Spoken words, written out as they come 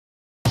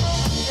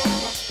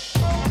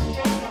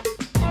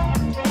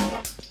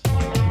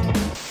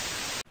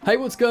Hey,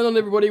 what's going on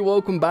everybody?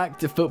 Welcome back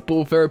to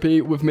Football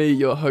Therapy with me,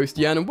 your host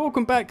Jan, and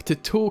welcome back to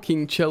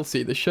Talking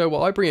Chelsea, the show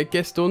where I bring a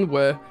guest on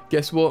where,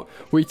 guess what,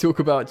 we talk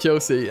about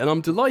Chelsea. And I'm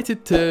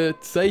delighted to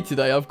say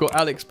today I've got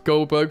Alex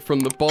Goldberg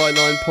from the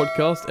Byline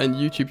podcast and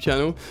YouTube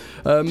channel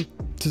to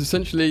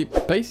essentially,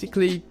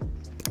 basically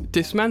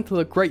dismantle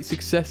a great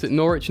success at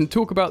Norwich and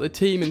talk about the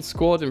team and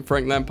squad and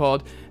Frank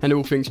Lampard and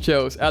all things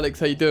Chelsea. Alex,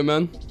 how you doing,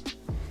 man?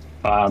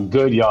 I'm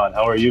good, Jan.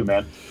 How are you,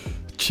 man?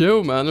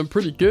 Chill, man. I'm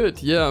pretty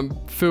good. Yeah, I'm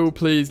feel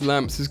pleased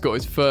Lamps has got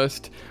his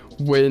first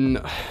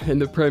win in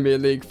the Premier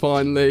League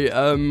finally.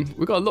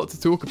 We've got a lot to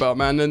talk about,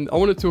 man, and I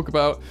want to talk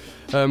about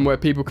where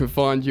people can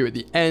find you at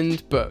the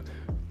end, but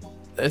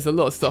there's a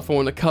lot of stuff I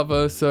want to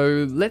cover,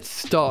 so let's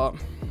start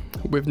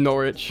with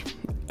Norwich.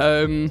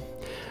 A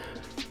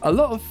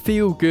lot of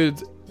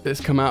feel-good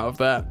that's come out of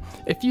that.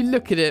 If you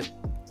look at it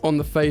on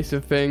the face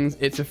of things,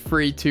 it's a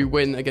 3-2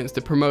 win against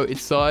a promoted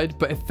side,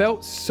 but it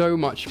felt so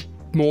much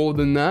more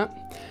than that.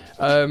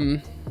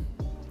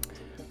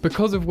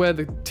 Because of where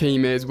the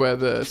team is, where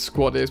the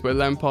squad is, where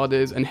Lampard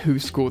is, and who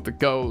scored the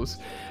goals,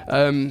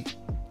 how do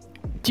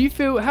you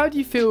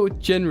feel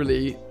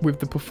generally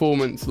with the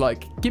performance?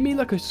 Like, give me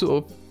like a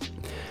sort of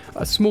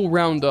a small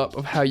roundup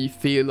of how you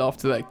feel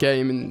after that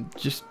game, and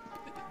just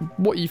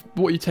what you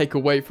take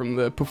away from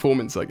the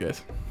performance, I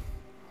guess.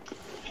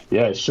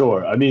 Yeah,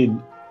 sure. I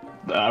mean,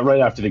 right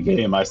after the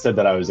game, I said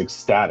that I was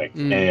ecstatic,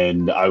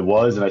 and I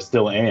was, and I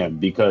still am,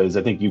 because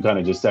I think you kind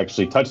of just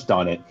actually touched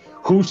on it.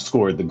 Who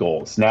scored the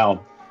goals?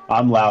 Now,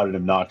 I'm loud and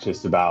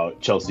obnoxious about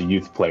Chelsea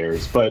youth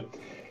players, but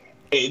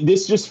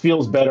this just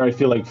feels better, I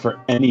feel like,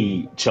 for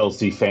any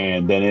Chelsea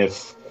fan than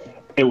if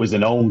it was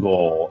an own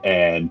goal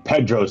and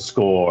Pedro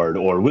scored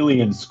or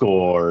Willian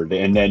scored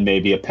and then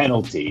maybe a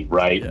penalty,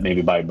 right? Yeah.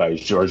 Maybe by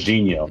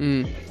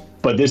Jorginho.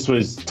 But this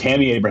was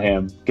Tammy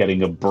Abraham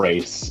getting a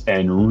brace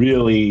and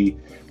really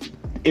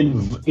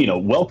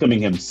welcoming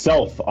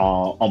himself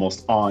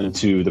almost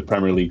onto the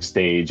Premier League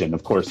stage. And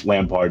of course,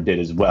 Lampard did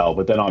as well.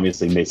 But then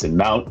obviously Mason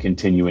Mount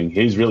continuing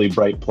his really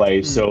bright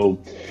play. So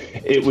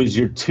it was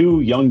your two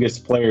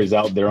youngest players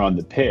out there on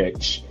the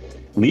pitch,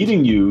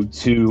 leading you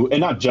to, and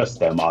not just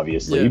them,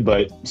 obviously,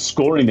 but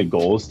scoring the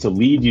goals to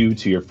lead you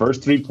to your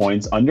first 3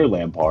 points under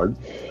Lampard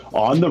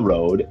on the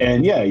road.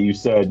 And yeah, you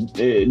said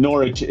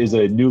Norwich is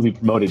a newly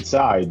promoted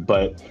side,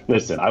 but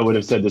listen, I would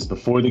have said this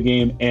before the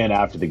game and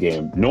after the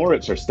game.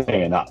 Norwich are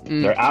staying up.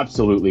 They're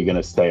absolutely going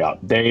to stay up.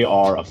 They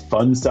are a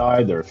fun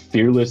side. They're a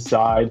fearless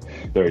side.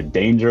 They're a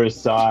dangerous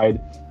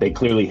side. They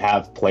clearly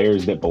have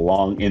players that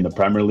belong in the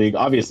Premier League.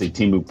 Obviously,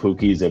 Teemu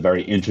Pukki is a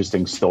very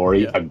interesting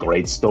story, a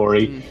great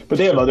story, but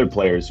they have other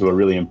players who are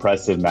really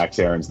impressive. Max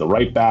Aaron's the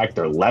right back,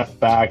 their left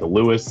back,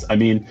 Lewis. I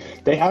mean,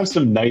 they have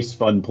some nice,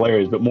 fun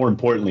players, but more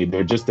importantly,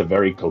 they're just a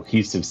very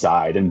cohesive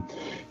side. And,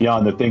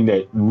 the thing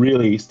that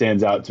really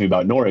stands out to me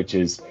about Norwich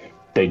is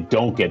they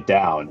don't get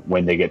down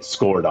when they get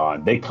scored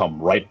on. They come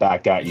right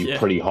back at you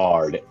pretty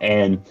hard.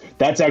 And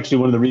that's actually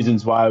one of the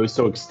reasons why I was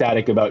so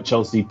ecstatic about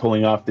Chelsea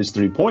pulling off this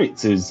 3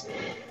 points is,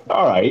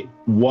 all right,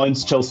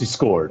 once Chelsea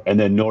scored and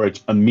then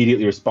Norwich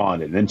immediately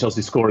responded, and then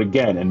Chelsea scored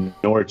again and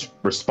Norwich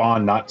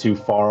respond not too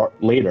far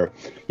later,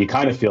 you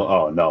kind of feel,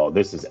 oh no,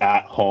 this is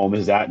at home,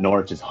 this is at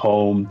Norwich's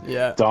home,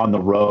 it's on the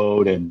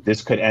road, and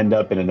this could end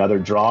up in another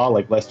draw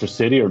like Leicester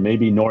City, or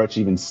maybe Norwich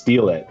even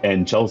steal it.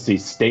 And Chelsea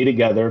stay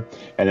together,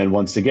 and then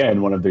once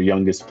again, one of their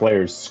youngest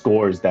players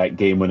scores that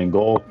game-winning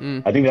goal.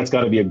 I think that's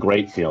got to be a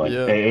great feeling.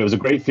 It was a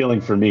great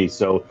feeling for me.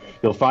 So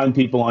you'll find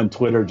people on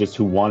Twitter just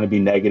who want to be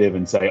negative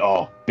and say,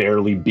 oh,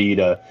 barely beat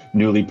a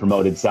newly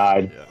promoted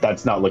side.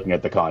 That's not looking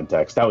at the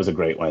context. That was a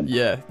great win.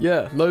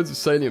 Yeah, loads of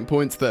salient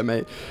points there,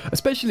 mate.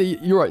 Especially,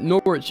 you're right,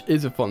 Norwich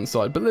is a fun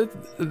side, but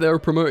they're a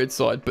promoted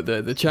side, but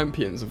they're the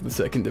champions of the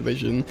second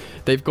division.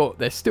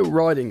 They're still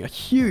riding a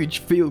huge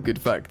feel-good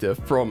factor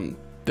from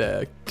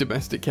their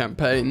domestic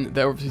campaign.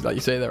 They're obviously, like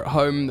you say, they're at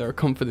home, they're a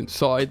confident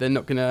side, they're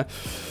not gonna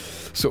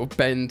sort of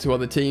bend to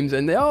other teams,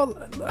 and they are,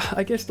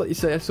 I guess, like you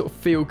say, a sort of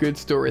feel-good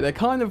story. They're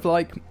kind of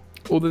like,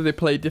 although they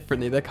play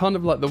differently, they're kind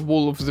of like the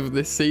Wolves of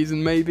this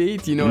season, maybe.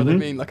 Do you know what I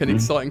mean? Like an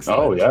exciting side.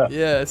 Oh yeah.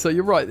 Yeah. So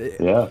you're right.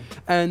 Yeah.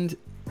 And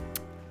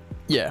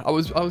yeah, I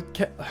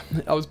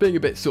was being a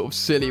bit sort of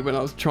silly when I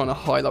was trying to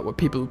highlight what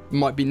people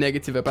might be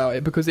negative about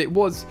it, because it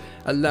was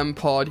a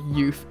Lampard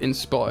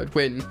youth-inspired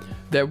win.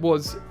 There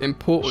was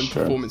important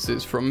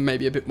performances from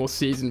maybe a bit more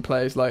seasoned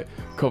players like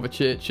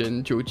Kovacic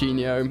and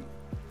Jorginho.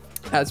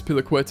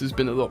 Azpilicueta's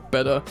been a lot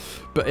better,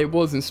 but it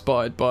was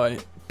inspired by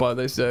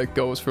those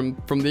goals from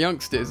the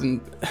youngsters,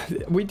 and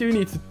we do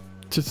need to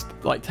just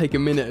like take a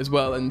minute as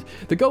well. And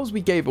the goals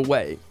we gave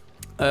away,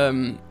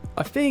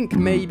 I think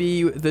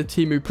maybe the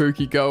Teemu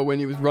Pukki goal when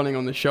he was running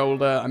on the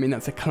shoulder, I mean,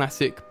 that's a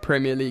classic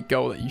Premier League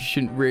goal that you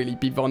shouldn't really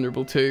be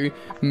vulnerable to.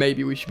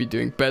 Maybe we should be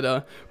doing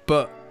better,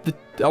 but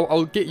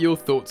I'll get your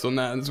thoughts on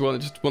that as well in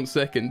just 1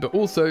 second. But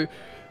also,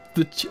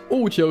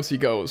 all Chelsea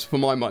goals, for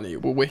my money,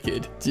 were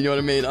wicked. Do you know what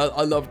I mean?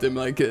 I loved him.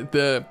 Like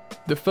the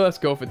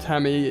first goal for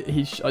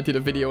Tammy, I did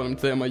a video on him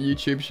today on my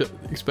YouTube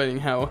explaining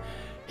how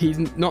he's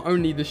not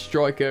only the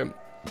striker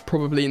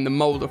probably in the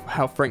mould of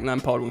how Frank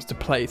Lampard wants to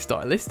play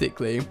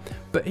stylistically,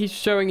 but he's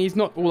showing he's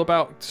not all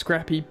about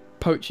scrappy,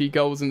 poachy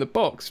goals in the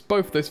box.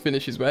 Both those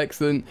finishes were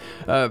excellent.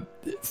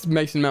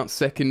 Mason Mount's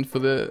second for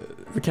the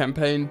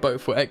campaign,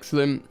 both were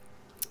excellent.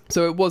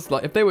 So it was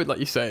like, if they were, like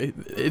you say,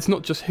 it's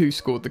not just who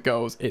scored the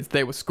goals, it's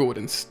they were scored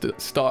in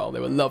style.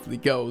 They were lovely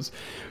goals.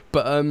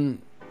 But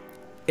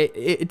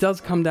it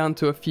does come down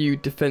to a few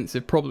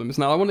defensive problems.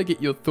 Now, I want to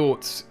get your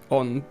thoughts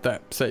on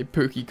that, say,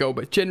 Pukki goal,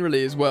 but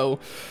generally as well,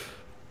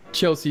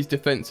 Chelsea's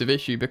defensive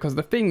issue, because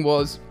the thing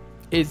was,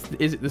 is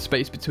it the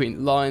space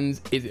between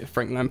lines? Is it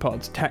Frank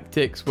Lampard's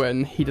tactics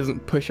when he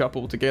doesn't push up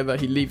altogether,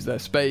 he leaves their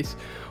space?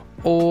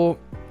 Or,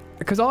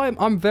 because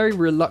I'm very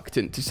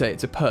reluctant to say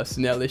it's a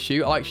personnel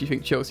issue. I actually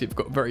think Chelsea have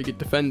got very good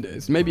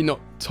defenders. Maybe not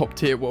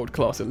top-tier,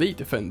 world-class elite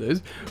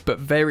defenders, but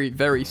very,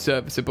 very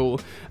serviceable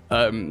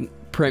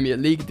Premier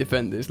League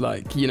defenders.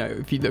 Like, you know,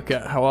 if you look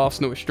at how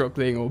Arsenal are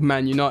struggling or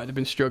Man United have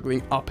been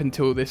struggling up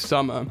until this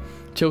summer,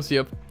 Chelsea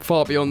are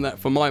far beyond that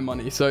for my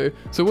money. So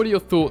what are your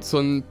thoughts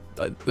on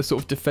the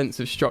sort of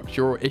defensive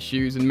structure or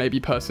issues and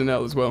maybe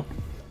personnel as well?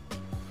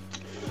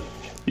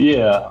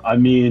 Yeah, I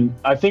mean,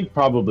 I think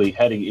probably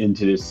heading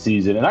into this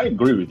season, and I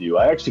agree with you,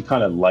 I actually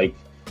kind of like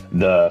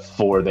the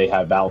four they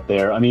have out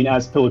there. I mean,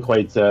 as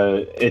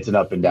Piliqueta, it's an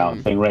up and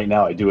down thing right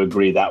now. I do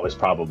agree that was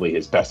probably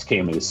his best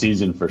game of the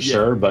season for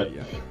sure. But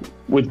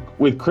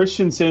with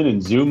Christensen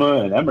and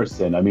Zuma and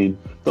Emerson, I mean,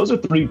 those are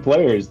three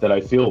players that I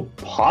feel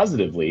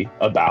positively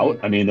about.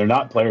 I mean, they're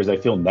not players I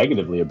feel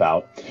negatively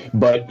about.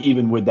 But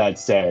even with that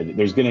said,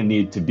 there's going to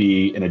need to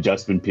be an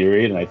adjustment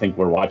period, and I think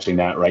we're watching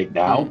that right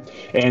now.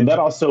 And that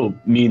also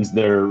means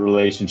their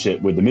relationship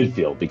with the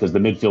midfield, because the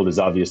midfield is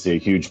obviously a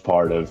huge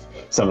part of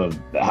some of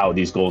how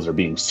these goals are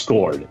being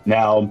scored.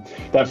 Now,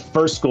 that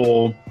first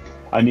goal,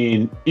 I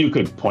mean, you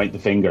could point the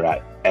finger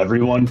at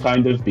everyone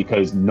kind of,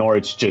 because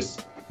Norwich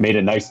just made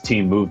a nice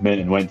team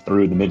movement and went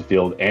through the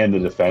midfield and the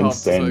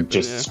defense and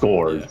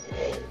scored.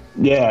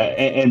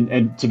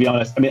 And to be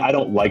honest, I mean, I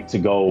don't like to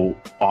go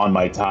on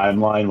my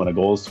timeline when a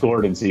goal is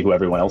scored and see who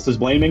everyone else is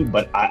blaming,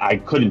 but I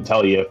couldn't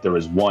tell you if there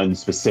was one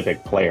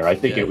specific player. I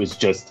think it was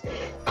just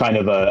kind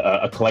of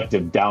a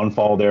collective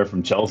downfall there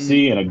from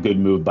Chelsea and a good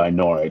move by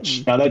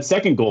Norwich. Now, that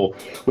second goal,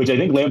 which I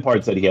think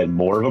Lampard said he had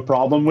more of a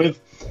problem with,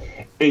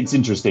 it's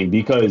interesting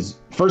because,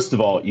 first of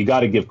all, you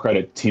got to give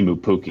credit to Teemu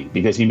Pukki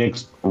because he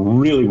makes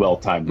really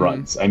well-timed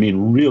runs. I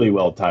mean, really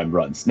well-timed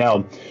runs.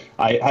 Now,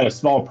 I had a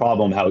small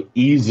problem how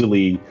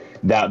easily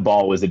that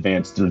ball was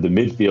advanced through the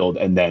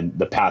midfield and then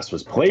the pass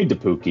was played to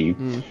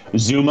Pukki.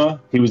 Zuma,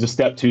 he was a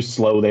step too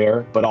slow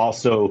there, but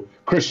also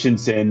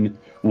Christensen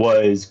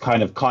was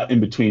kind of caught in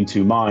between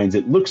two minds.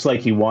 It looks like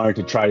he wanted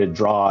to try to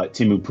draw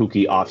Teemu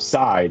Pukki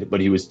offside, but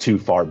he was too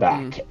far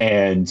back.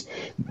 And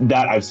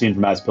that I've seen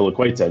from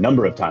Azpilicueta a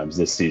number of times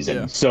this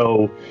season.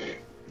 So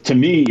to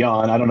me,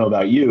 Jan, I don't know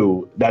about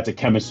you, that's a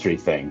chemistry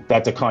thing.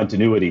 That's a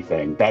continuity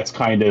thing. That's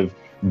kind of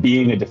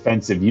being a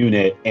defensive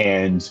unit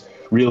and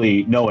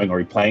really knowing, are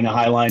we playing a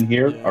high line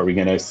here? Are we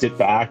going to sit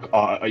back?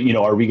 Are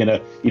we going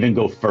to even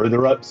go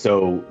further up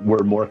so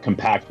we're more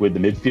compact with the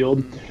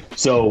midfield?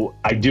 So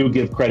I do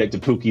give credit to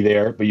Pukki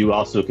there, but you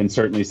also can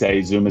certainly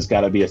say Zuma's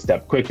got to be a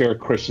step quicker.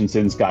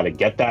 Christensen's got to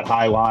get that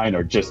high line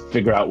or just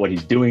figure out what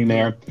he's doing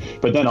there.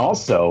 But then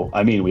also,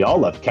 I mean, we all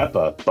love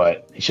Kepa,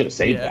 but he should have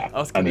saved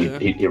that. I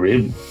mean, he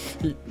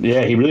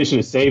really should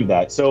have saved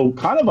that. So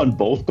kind of on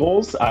both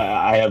goals,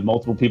 I have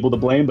multiple people to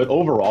blame, but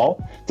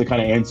overall, to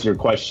kind of answer your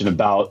question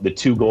about the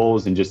two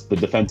goals and just the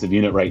defensive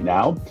unit right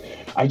now,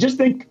 I just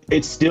think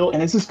it's still,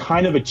 and this is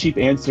kind of a cheap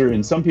answer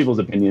in some people's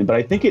opinion, but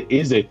I think it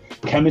is a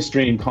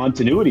chemistry and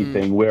continuity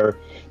thing where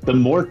the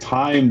more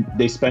time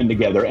they spend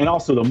together and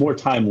also the more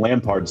time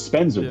Lampard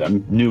spends with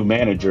them, new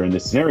manager in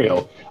this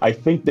scenario, I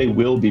think they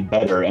will be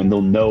better and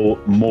they'll know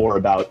more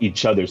about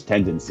each other's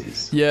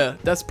tendencies. Yeah,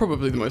 that's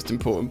probably the most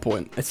important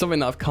point. It's something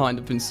that I've kind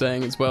of been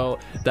saying as well,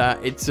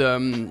 that it's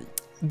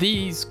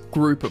these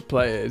group of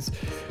players,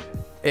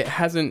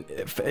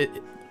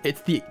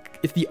 it's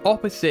the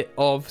opposite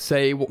of,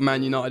 say, what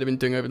Man United have been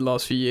doing over the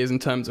last few years in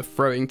terms of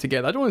throwing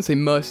together. I don't want to say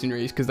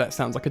mercenaries because that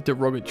sounds like a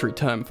derogatory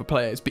term for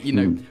players, but, you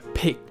know,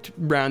 picked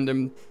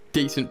random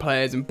decent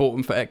players and bought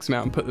them for X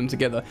amount and put them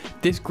together.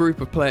 This group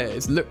of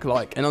players look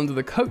like, and under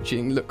the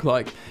coaching, look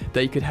like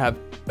they could have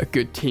a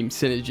good team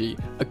synergy,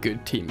 a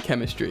good team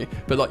chemistry.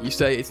 But like you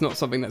say, it's not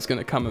something that's going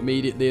to come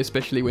immediately,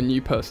 especially when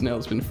new personnel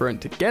has been thrown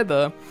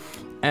together.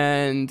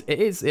 And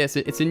it's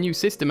a new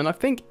system. And I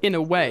think, in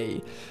a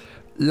way,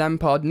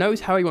 Lampard knows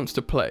how he wants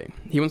to play.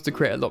 He wants to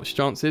create a lot of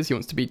chances. He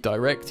wants to be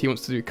direct. He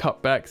wants to do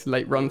cutbacks,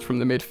 late runs from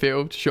the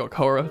midfield, shock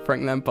horror,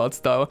 Frank Lampard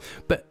style.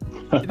 But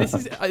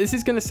this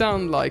is going to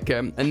sound like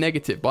a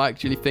negative, but I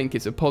actually think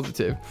it's a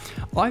positive.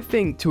 I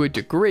think to a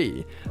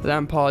degree,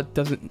 Lampard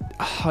doesn't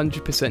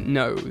 100%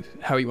 know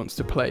how he wants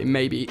to play,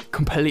 maybe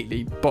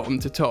completely bottom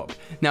to top.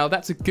 Now,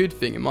 that's a good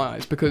thing in my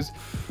eyes because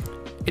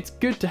it's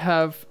good to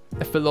have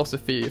a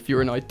philosophy if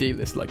you're an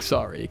idealist like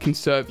Sarri. It can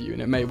serve you,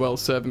 and it may well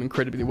serve him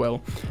incredibly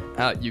well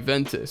at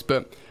Juventus.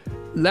 But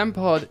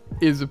Lampard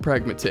is a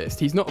pragmatist.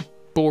 He's not a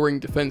boring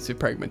defensive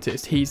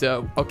pragmatist. He's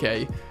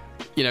okay,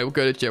 you know, we'll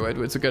go to Joe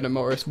Edwards, we'll go to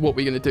Morris, what are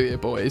we going to do here,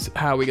 boys?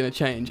 How are we going to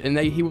change? And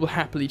he will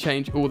happily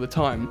change all the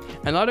time.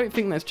 And I don't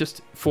think that's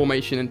just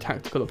formation and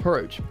tactical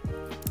approach.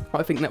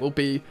 I think that will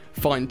be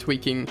fine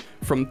tweaking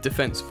from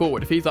defense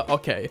forward. If he's like,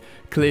 okay,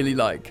 clearly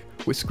like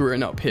we're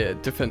screwing up here,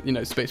 defense, you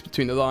know, space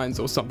between the lines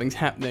or something's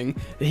happening,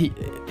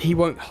 he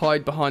won't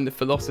hide behind the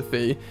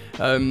philosophy,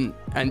 and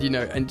you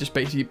know, and just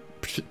basically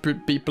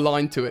be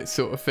blind to it,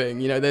 sort of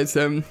thing. You know, there's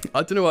I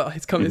don't know what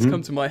it's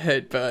come to my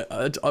head, but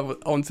I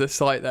want to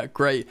cite that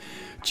great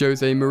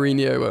Jose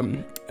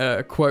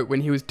Mourinho quote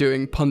when he was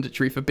doing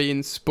punditry for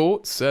beIN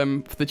Sports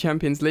for the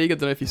Champions League. I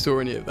don't know if you saw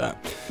any of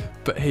that,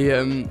 but he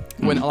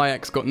when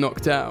Ajax got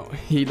knocked out,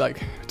 he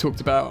like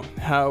talked about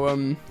how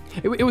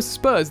it was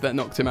Spurs that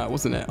knocked him out,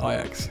 wasn't it?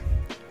 Ajax,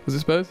 was it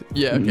Spurs?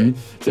 Yeah, okay.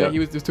 So he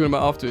was just talking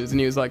about afterwards, and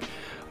he was like,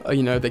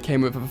 you know, they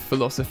came with a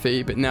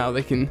philosophy, but now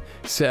they can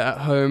sit at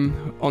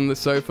home on the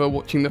sofa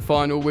watching the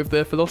final with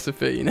their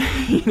philosophy,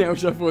 you know,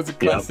 which I thought was a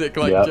classic,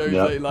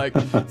 Jose, like,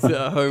 sit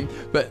at home.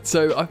 But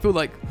so I feel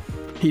like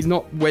he's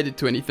not wedded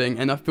to anything,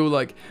 and I feel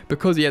like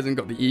because he hasn't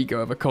got the ego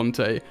of a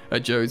Conte, a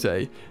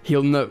Jose,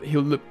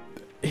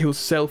 he'll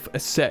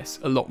self-assess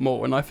a lot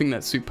more, and I think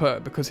that's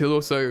superb, because he'll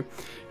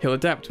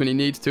adapt when he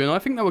needs to, and I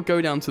think that will go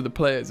down to the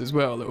players as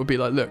well. It will be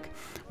like, look,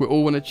 we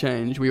all want to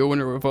change, we all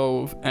want to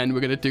evolve, and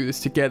we're going to do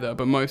this together,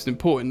 but most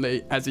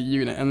importantly as a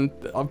unit. And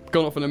I've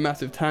gone off on a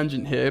massive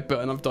tangent here,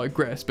 and I've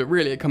digressed, but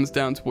really it comes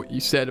down to what you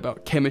said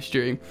about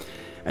chemistry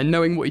and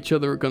knowing what each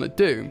other are going to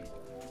do.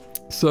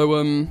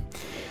 So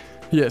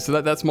yeah,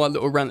 so that's my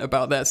little rant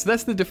about that. So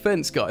that's the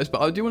defense, guys, but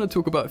I do want to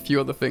talk about a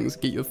few other things,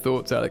 get your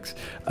thoughts, Alex.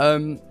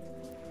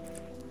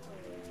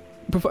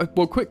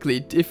 Well,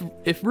 quickly,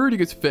 if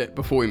Rudiger's fit,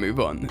 before we move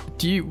on,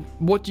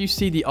 what do you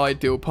see the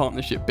ideal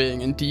partnership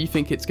being, and do you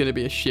think it's going to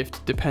be a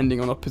shift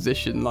depending on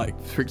opposition?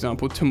 Like, for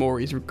example,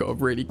 Tomori's got a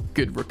really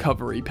good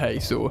recovery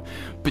pace,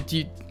 what do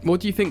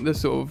you think the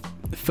sort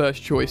of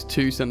first choice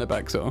two centre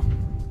backs are?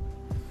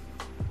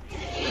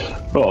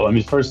 Well, I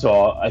mean, first of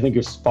all, I think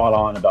you're spot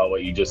on about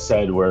what you just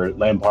said, where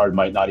Lampard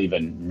might not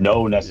even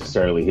know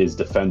necessarily his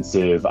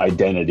defensive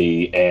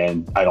identity,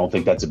 and I don't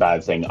think that's a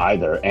bad thing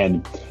either.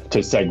 And to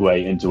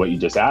segue into what you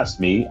just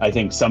asked me, I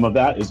think some of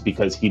that is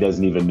because he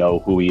doesn't even know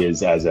who he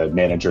is as a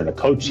manager and a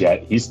coach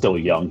yet. He's still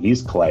young,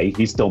 he's clay,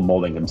 he's still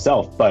molding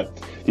himself. But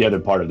the other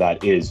part of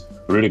that is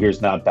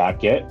Rudiger's not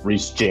back yet.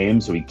 Reece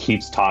James, who he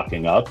keeps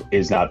talking up,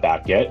 is not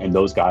back yet, and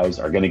those guys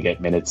are going to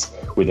get minutes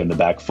within the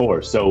back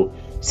four. So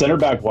center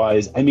back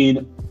wise, I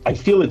mean, I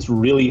feel it's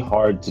really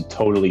hard to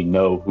totally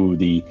know who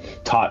the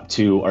top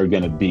two are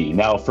going to be.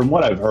 Now, from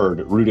what I've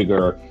heard,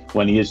 Rudiger,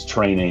 when he is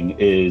training,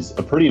 is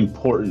a pretty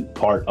important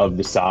part of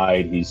the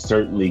side. He's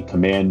certainly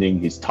commanding,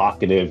 he's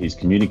talkative, he's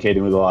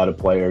communicating with a lot of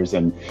players,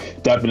 and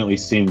definitely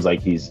seems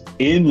like he's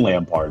in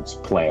Lampard's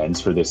plans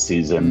for this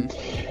season.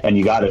 And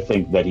you got to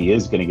think that he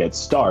is going to get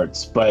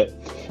starts. But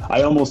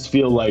I almost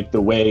feel like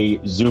the way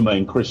Zuma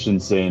and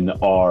Christensen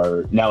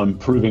are now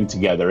improving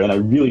together, and I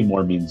really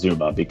more mean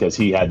Zuma because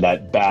he had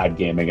that bad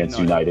game against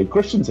United.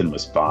 Christensen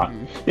was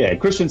fine. Yeah,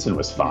 Christensen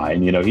was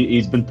fine. You know,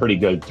 he's been pretty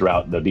good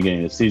throughout the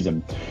beginning of the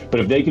season. But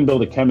if they can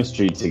build a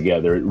chemistry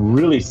together, it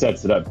really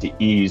sets it up to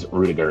ease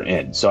Rudiger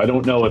in. So I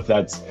don't know if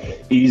that's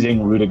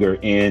easing Rudiger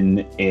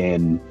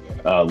in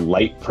a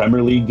light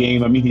Premier League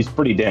game. I mean, he's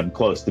pretty damn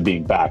close to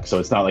being back, so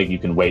it's not like you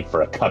can wait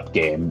for a cup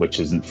game, which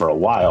isn't for a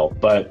while.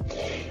 But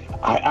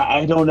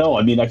I don't know.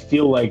 I mean, I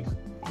feel like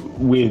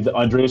with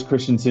Andreas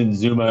Christensen,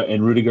 Zuma,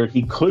 and Rudiger,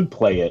 he could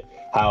play it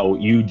how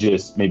you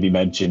just maybe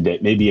mentioned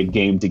it, maybe a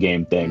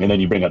game-to-game thing, and then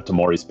you bring up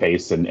Tomori's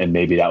pace, and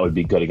maybe that would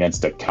be good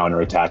against a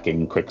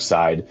counter-attacking quick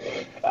side.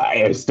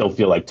 I still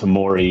feel like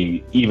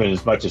Tomori, even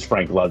as much as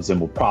Frank loves him,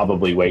 will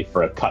probably wait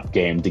for a cup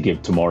game to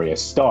give Tomori a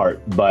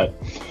start, but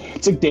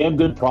it's a damn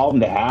good problem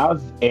to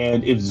have.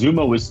 And if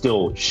Zuma was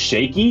still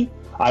shaky,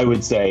 I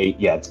would say,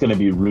 yeah, it's going to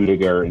be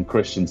Rudiger and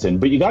Christensen.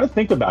 But you got to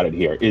think about it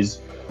here. Is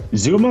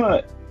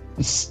Zuma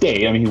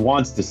stay? I mean, he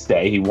wants to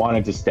stay. He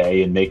wanted to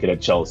stay and make it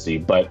at Chelsea,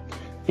 but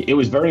it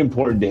was very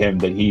important to him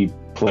that he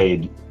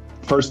played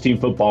first team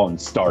football and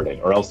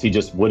started, or else he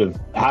just would have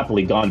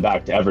happily gone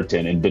back to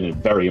Everton and been a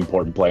very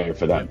important player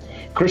for them.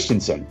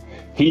 Christensen,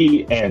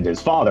 he and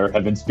his father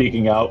have been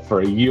speaking out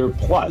for a year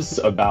plus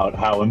about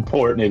how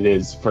important it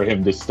is for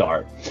him to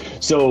start.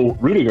 So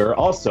Rudiger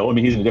also, I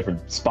mean, he's in a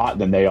different spot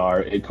than they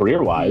are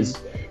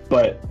career-wise,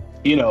 but,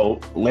 you know,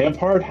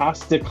 Lampard has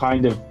to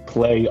kind of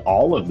play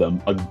all of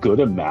them a good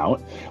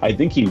amount. I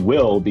think he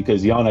will,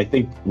 because Jan, I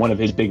think one of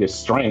his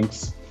biggest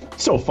strengths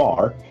so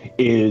far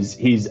is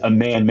he's a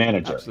man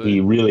manager. Absolutely.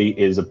 He really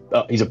is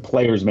he's a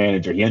player's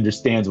manager. He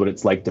understands what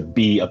it's like to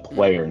be a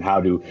player and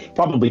how to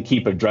probably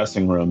keep a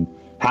dressing room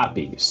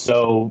happy.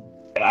 So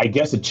I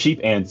guess a cheap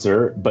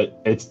answer, but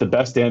it's the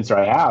best answer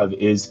I have,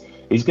 is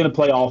he's going to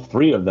play all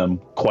three of them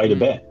quite a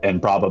bit,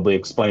 and probably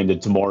explain to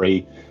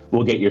Tomori,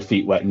 we'll get your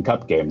feet wet in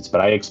cup games.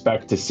 But I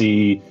expect to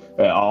see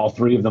all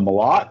three of them a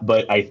lot.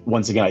 But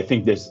once again, I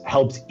think this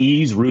helps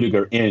ease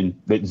Rudiger in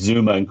that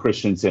Zuma and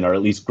Christensen are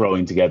at least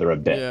growing together a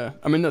bit. Yeah,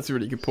 I mean, that's a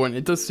really good point.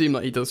 It does seem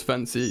like he does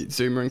fancy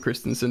Zuma and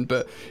Christensen,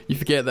 but you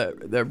forget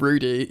that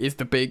Rudy is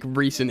the big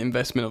recent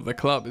investment of the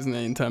club, isn't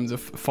he, in terms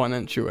of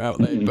financial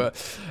outlay? But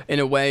in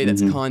a way,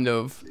 that's kind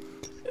of,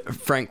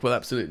 Frank will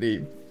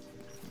absolutely,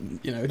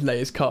 lay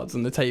his cards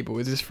on the table.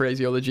 Is this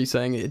phraseology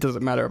saying it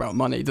doesn't matter about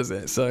money, does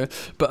it? So,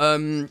 but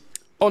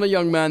on a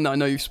young man that I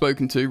know you've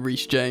spoken to,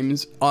 Reece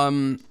James,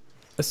 a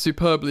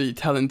superbly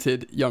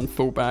talented young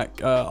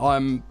fullback.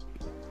 I'm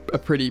a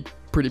pretty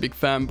big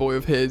fanboy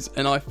of his,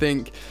 and I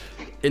think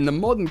in the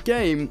modern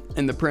game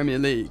in the Premier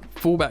League,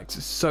 fullbacks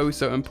are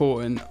so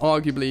important,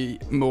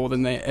 arguably more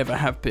than they ever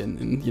have been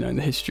in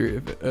the history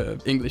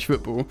of English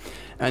football.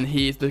 And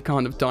he is the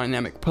kind of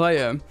dynamic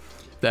player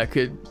that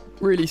could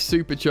really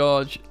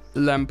supercharge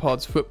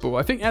Lampard's football.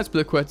 I think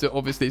Azpilicueta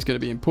obviously is going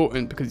to be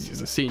important because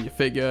he's a senior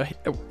figure.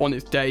 On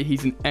his day,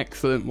 he's an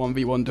excellent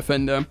 1v1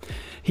 defender.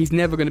 He's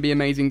never going to be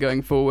amazing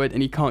going forward,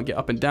 and he can't get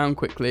up and down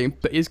quickly,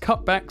 but his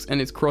cutbacks and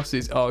his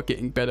crosses are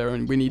getting better,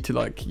 and we need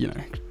to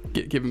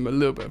give him a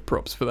little bit of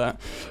props for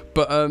that.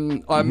 But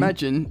I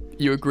imagine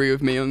you agree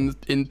with me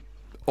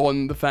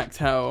on the fact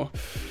how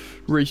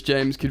Reece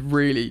James could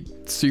really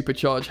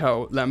supercharge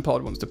how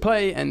Lampard wants to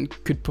play and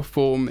could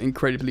perform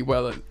incredibly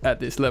well at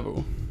this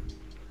level.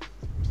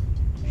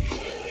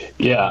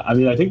 Yeah, I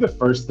mean, I think the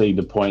first thing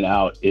to point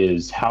out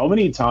is how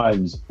many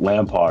times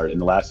Lampard in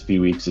the last few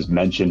weeks has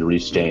mentioned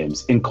Reece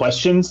James in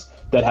questions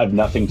that have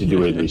nothing to do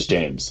with Reece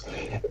James,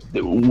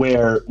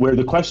 where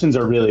the questions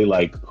are really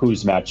like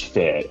who's match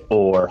fit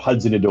or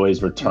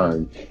Hudson-Odoi's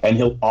return, and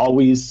he'll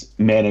always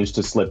manage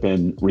to slip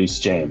in Reece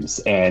James.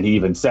 And he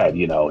even said,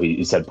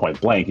 he said point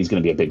blank, he's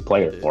going to be a big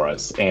player for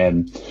us.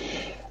 And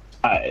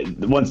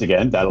once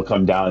again, that'll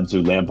come down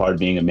to Lampard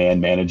being a man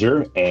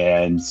manager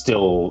and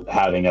still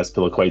having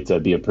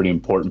Azpilicueta be a pretty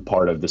important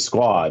part of the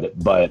squad.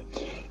 But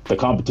the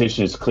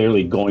competition is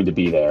clearly going to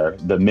be there.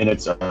 The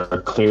minutes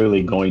are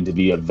clearly going to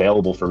be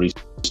available for Reece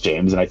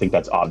James, and I think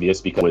that's obvious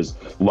because he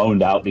was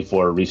loaned out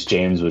before Reece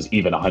James was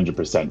even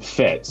 100%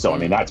 fit. So, I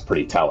mean, that's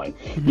pretty telling.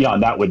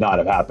 Beyond that would not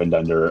have happened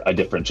under a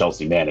different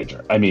Chelsea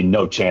manager. I mean,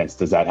 no chance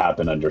does that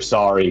happen under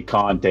Sarri,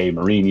 Conte,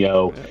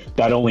 Mourinho.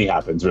 That only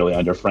happens really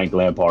under Frank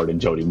Lampard and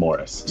Jody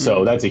Morris.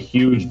 So that's a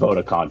huge vote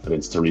of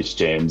confidence to Reece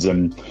James.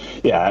 And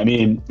yeah, I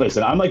mean,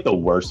 listen, I'm like the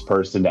worst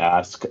person to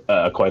ask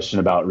a question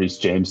about Reece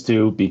James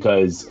to,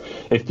 because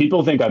if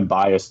people think I'm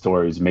biased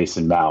towards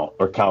Mason Mount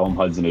or Callum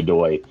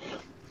Hudson-Odoi,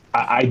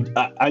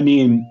 I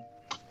mean,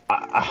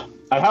 I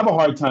have a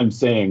hard time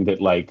saying that,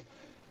 like,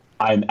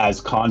 I'm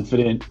as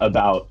confident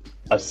about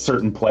a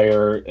certain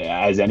player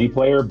as any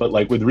player, but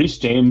like with Reece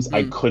James,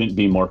 I couldn't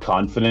be more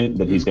confident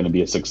that he's going to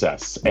be a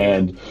success.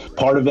 And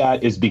part of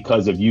that is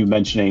because of you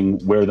mentioning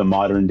where the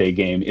modern day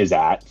game is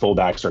at.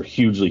 Fullbacks are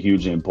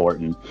hugely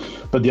important.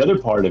 But the other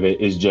part of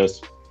it is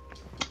just,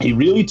 he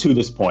really, to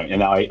this point, and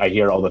now I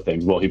hear all the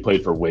things, well, he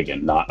played for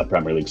Wigan, not a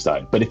Premier League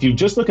side. But if you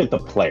just look at the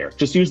player,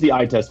 just use the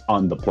eye test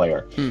on the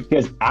player, he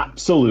has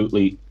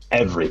absolutely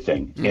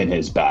everything in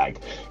his bag.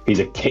 He's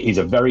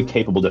a very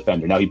capable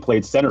defender. Now, he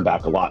played center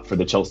back a lot for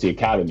the Chelsea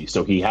Academy,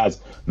 so he has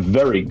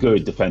very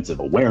good defensive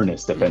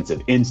awareness,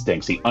 defensive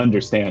instincts. He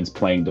understands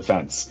playing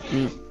defense,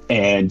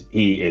 and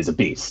he is a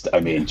beast.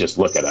 I mean, just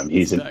look at him.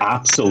 He's an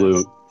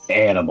absolute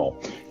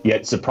animal.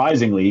 Yet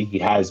surprisingly, he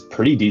has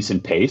pretty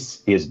decent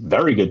pace. He has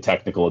very good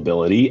technical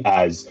ability,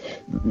 as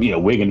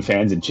Wigan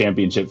fans and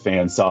Championship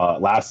fans saw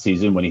last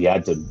season when he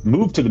had to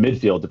move to the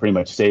midfield to pretty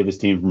much save his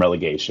team from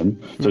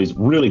relegation. So he's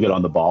really good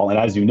on the ball. And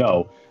as you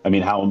know, I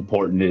mean, how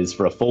important it is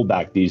for a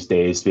fullback these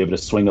days to be able to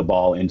swing a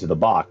ball into the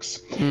box.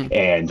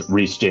 And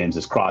Reece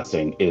James's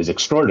crossing is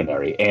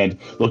extraordinary. And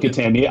look at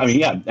Tammy. I mean,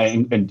 yeah,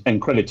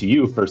 and credit to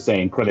you for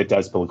saying credit to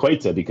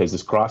Azpilicueta, because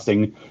his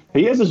crossing,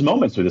 he has his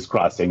moments with his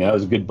crossing. That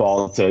was a good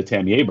ball to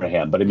Tammy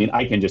Abraham. But I mean,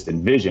 I can just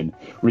envision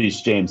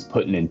Reece James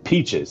putting in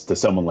peaches to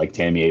someone like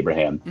Tammy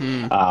Abraham.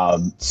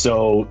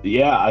 So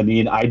yeah, I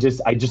mean, I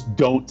just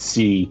don't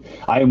see.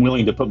 I am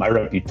willing to put my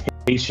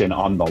reputation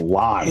on the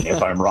line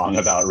if I'm wrong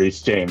about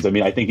Reece James. I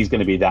mean, I think he's going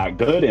to be that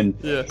good, and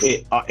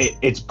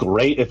it's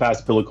great if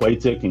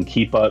Azpilicueta can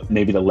keep up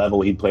maybe the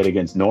level he played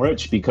against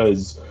Norwich,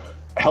 because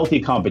healthy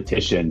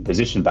competition,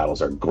 position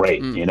battles are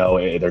great.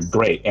 They're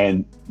great,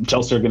 and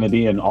Chelsea are going to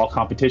be in all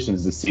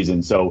competitions this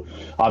season. So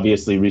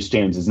obviously Reece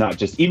James is not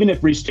just, even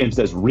if Reece James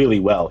does really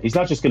well, he's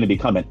not just going to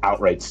become an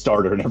outright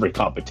starter in every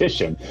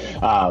competition.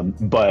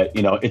 But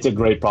it's a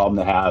great problem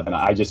to have, and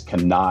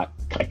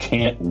I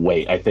can't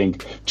wait. I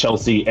think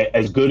Chelsea,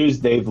 as good as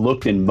they've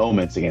looked in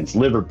moments against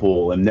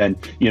Liverpool, and then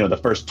the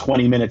first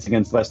 20 minutes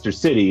against Leicester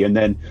City, and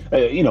then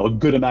a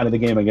good amount of the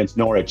game against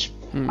Norwich,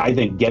 I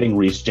think getting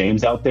Reece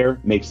James out there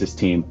makes this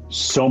team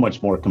so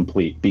much more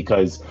complete,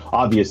 because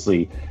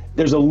obviously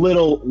there's a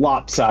little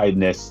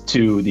lopsidedness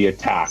to the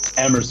attack.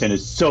 Emerson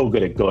is so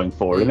good at going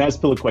forward, and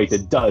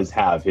Azpilicueta does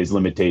have his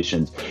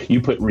limitations.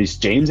 You put Reece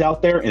James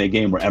out there in a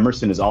game where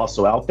Emerson is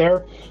also out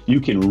there,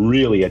 you can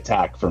really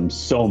attack from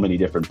so many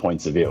different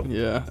points of view.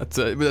 Yeah,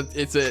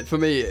 it's for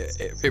me.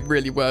 It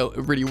really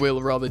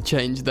will rather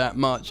change that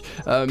much.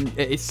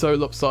 It's so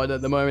lopsided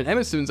at the moment.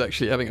 Emerson's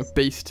actually having a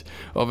beast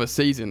of a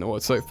season, or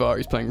so far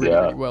he's playing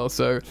really well.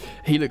 So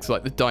he looks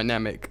like the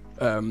dynamic,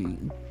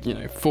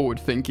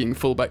 forward-thinking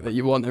fullback that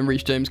you want, and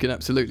Reece James can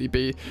absolutely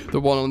be the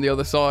one on the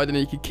other side, and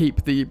he could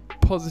keep the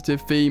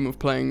positive theme of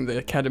playing the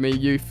academy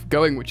youth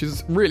going, which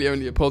is really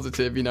only a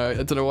positive. I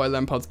don't know why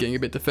Lampard's getting a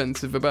bit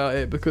defensive about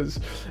it, because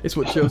it's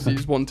what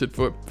Chelsea's wanted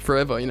for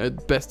forever.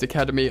 Best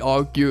academy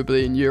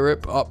arguably in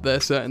Europe, up there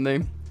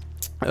certainly.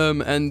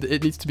 And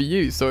it needs to be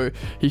used, so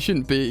he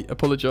shouldn't be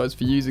apologised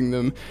for using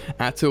them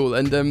at all.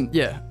 And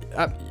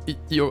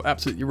you're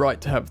absolutely right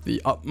to have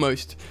the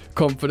utmost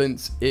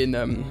confidence in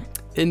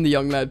the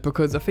young lad,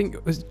 because I think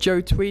it was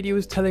Joe Tweedy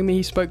was telling me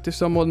he spoke to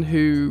someone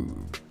who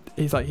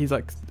he's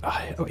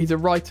a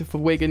writer for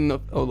Wigan,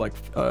 or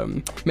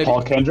maybe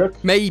Paul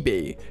Kendrick.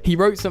 Maybe he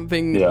wrote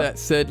something that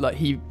said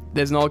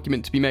there's an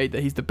argument to be made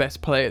that he's the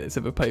best player that's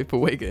ever played for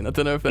Wigan. I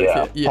don't know if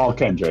that's it. Yeah, Paul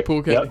Kendrick.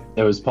 Yep,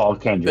 it was Paul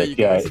Kendrick.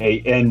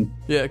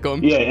 Go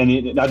on. Yeah,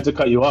 and not to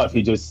cut you off,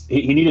 he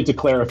needed to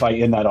clarify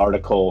in that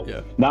article,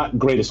 not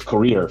greatest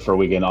career for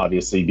Wigan,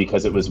 obviously,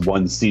 because it was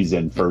one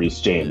season for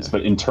Reece James,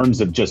 but in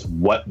terms of just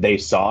what they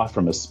saw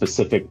from a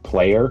specific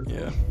player,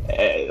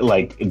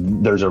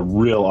 there's a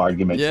real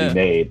argument to be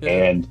made.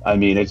 And I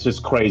mean, it's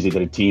just crazy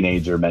that a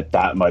teenager meant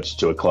that much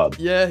to a club.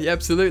 Yeah,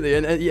 absolutely.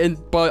 And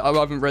I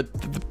haven't read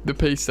the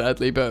piece,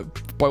 sadly,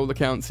 but by all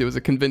accounts it was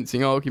a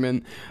convincing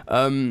argument.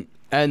 Again,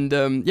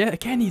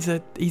 he's a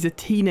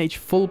teenage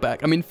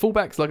fullback. I mean,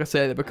 fullbacks, like I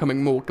said, they're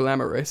becoming more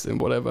glamorous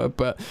and whatever,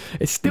 but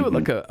it's still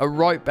like a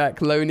right back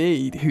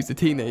loanee who's a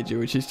teenager,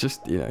 which is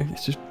just,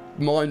 it's just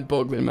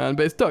mind-boggling, man.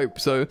 But it's dope.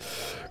 So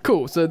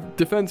cool. So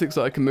defense looks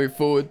like I can move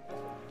forward.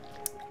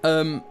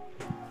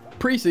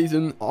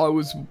 Pre-season, I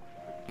was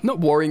not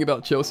worrying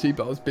about Chelsea,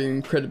 but I was being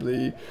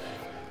incredibly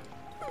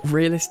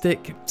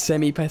realistic,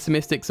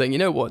 semi-pessimistic, saying, you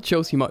know what,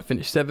 Chelsea might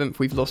finish 7th.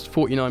 We've lost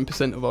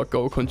 49% of our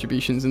goal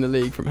contributions in the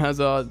league from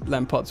Hazard.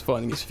 Lampard's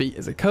finding his feet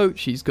as a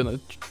coach. He's got a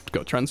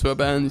transfer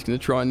ban. He's going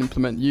to try and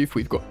implement youth.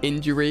 We've got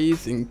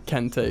injuries in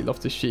Kante,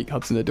 Loftus-Cheek,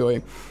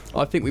 Hudson-Odoi.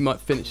 I think we might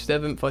finish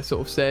 7th, I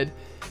sort of said.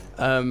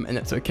 And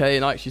that's okay.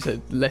 And I actually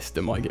said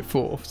Leicester might get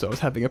 4th. So I was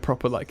having a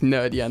proper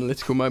nerdy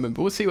analytical moment.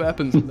 But we'll see what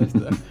happens with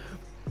Leicester.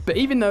 But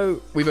even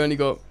though we've only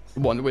got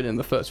one win in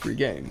the first 3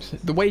 games,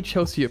 the way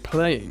Chelsea are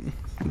playing,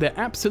 they're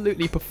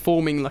absolutely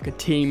performing like a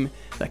team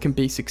that can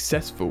be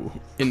successful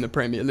in the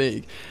Premier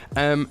League.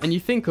 And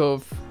you think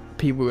of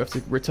people who have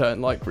to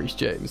return, like Reece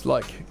James,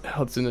 like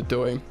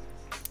Hudson-Odoi,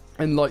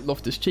 and like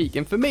Loftus-Cheek.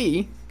 And for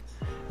me,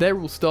 they're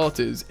all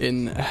starters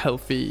in a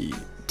healthy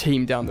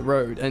team down the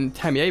road. And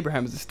Tammy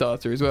Abraham is a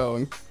starter as well,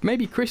 and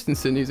maybe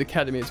Christensen, who's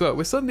academy as well.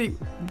 We're suddenly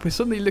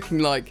looking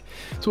like,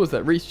 so what's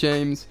that? Reece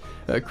James,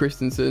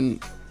 Christensen,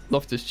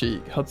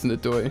 Loftus-Cheek,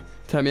 Hudson-Odoi,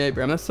 Tammy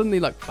Abraham. That's suddenly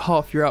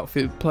half your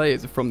outfield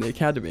players are from the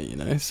academy,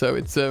 So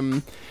it's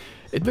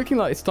looking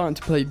like it's starting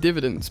to play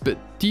dividends. But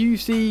do you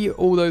see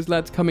all those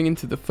lads coming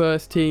into the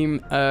first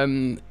team?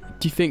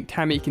 Do you think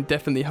Tammy can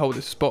definitely hold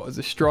a spot as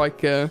a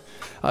striker?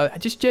 I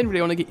just generally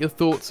want to get your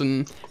thoughts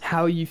on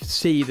how you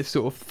see the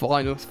sort of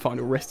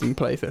final resting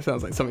place. That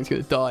sounds like something's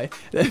going to die.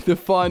 The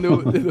final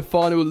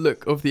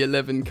look of the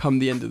 11 come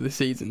the end of the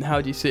season. How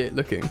do you see it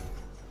looking?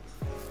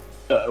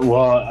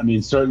 Well, I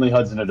mean, certainly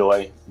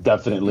Hudson-Odoi,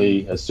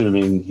 definitely,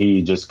 assuming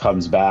he just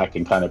comes back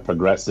and kind of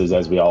progresses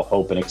as we all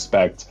hope and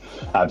expect.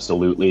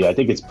 Absolutely. I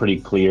think it's pretty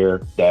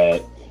clear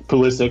that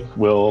Pulisic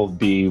will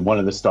be one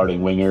of the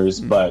starting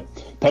wingers, but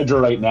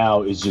Pedro right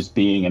now is just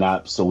being an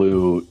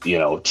absolute,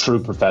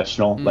 true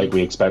professional, like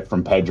we expect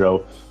from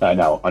Pedro.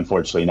 Now,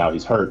 unfortunately, now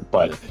he's hurt,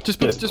 but just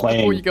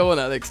before you go on,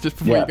 Alex,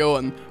 you go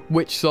on,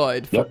 which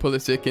side for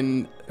Pulisic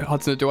and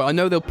Hudson-Odoi? I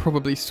know they'll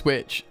probably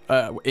switch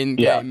in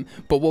game,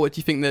 but what do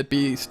you think there'd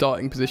be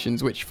starting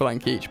positions, which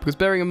flank each? Because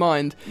bearing in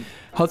mind,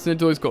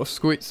 Hudson-Odoi's got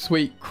a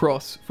sweet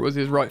cross for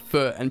his right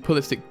foot, and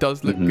Pulisic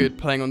does look good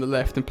playing on the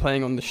left and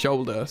playing on the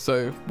shoulder.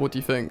 So what do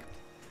you think?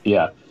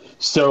 Yeah.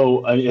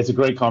 So it's a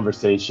great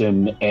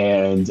conversation,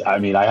 and I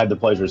mean, I had the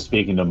pleasure of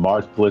speaking to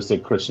Mark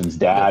Pulisic, Christian's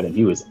dad, and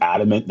he was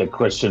adamant that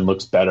Christian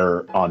looks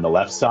better on the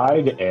left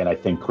side, and I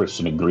think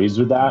Christian agrees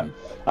with that.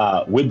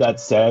 With that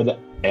said,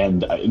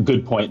 and a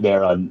good point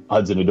there on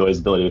Hudson-Odoi's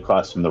ability to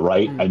cross from the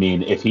right. I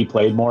mean, if he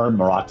played more,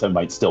 Morata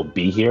might still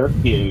be here.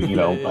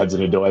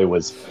 Hudson-Odoi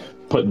was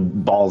putting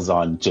balls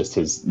on just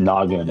his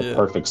noggin in the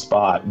perfect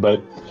spot,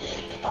 but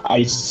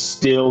I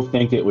still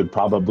think it would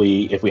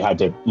probably, if we had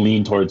to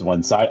lean towards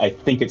one side, I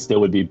think it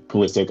still would be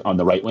Pulisic on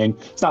the right wing.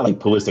 It's not like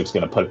Pulisic's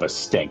going to put up a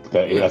stink.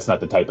 That's not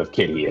the type of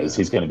kid he is.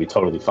 He's going to be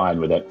totally fine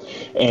with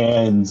it.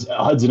 And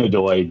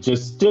Hudson-Odoi,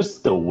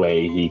 just the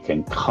way he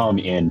can come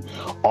in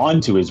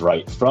onto his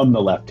right from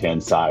the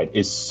left-hand side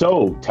is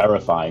so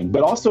terrifying.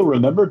 But also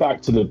remember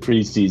back to the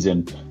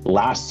preseason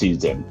last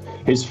season,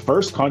 his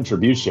first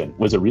contribution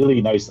was a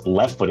really nice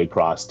left-footed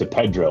cross to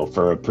Pedro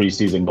for a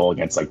preseason goal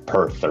against like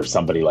Perth or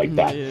somebody like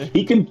that. Yeah.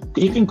 He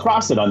can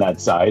cross it on that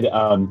side.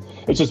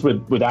 It's just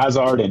with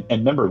Hazard and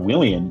remember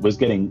Willian was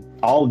getting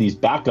all of these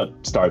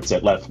backup starts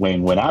at left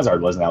wing when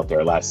Hazard wasn't out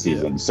there last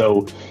season.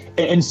 So,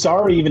 and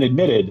Sarri even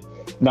admitted,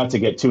 not to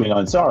get too in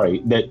on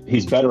Sarri, that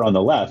he's better on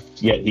the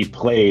left, yet he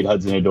played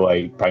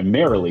Hudson-Odoi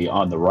primarily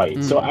on the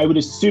right. So I would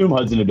assume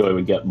Hudson-Odoi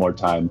would get more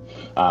time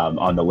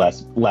on the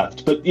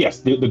left. But yes,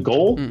 the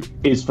goal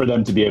is for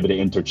them to be able to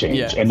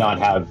interchange and not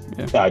have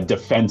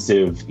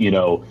defensive,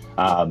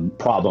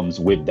 problems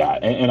with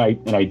that. And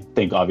I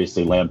think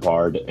obviously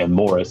Lampard and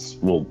Morris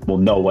will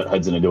know what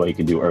Hudson-Odoi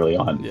can do early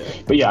on. Yeah.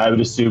 But yeah, I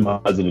would assume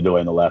Hudson-Odoi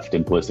on the left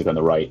and Pulisic on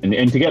the right.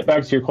 And to get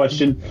back to your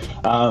question,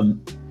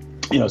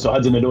 so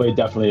Hudson-Odoi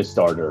definitely a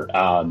starter.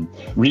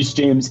 Reece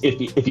James,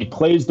 if he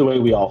plays the way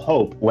we all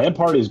hope,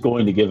 Lampard is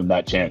going to give him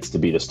that chance to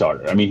be the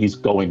starter. I mean, he's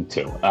going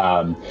to.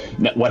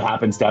 What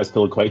happens to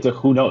Azpilicueta?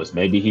 Who knows?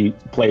 Maybe he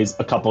plays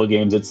a couple of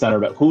games at center,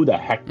 but who the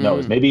heck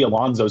knows? Maybe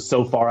Alonso's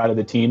so far out of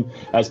the team,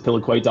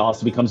 Azpilicueta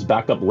also becomes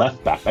backup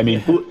left back. I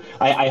mean,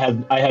 I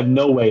have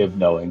no way of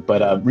knowing,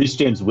 but Reece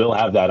James will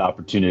have that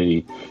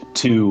opportunity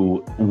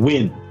to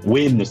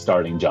win the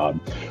starting job.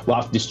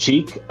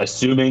 Loftus-Cheek,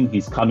 assuming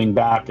he's coming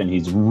back and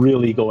he's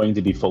really going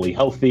to be fully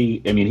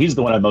healthy. I mean, he's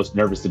the one I'm most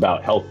nervous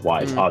about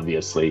health-wise,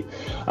 obviously,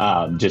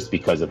 just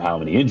because of how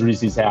many injuries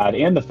he's had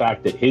and the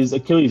fact that his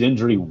Achilles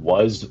injury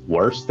was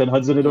worse than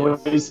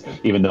Hudson-Odoi's,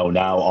 even though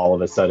now all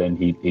of a sudden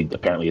he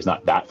apparently is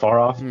not that far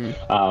off.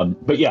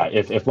 But yeah,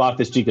 if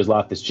Loftus-Cheek is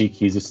Loftus-Cheek,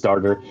 he's a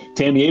starter.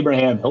 Tammy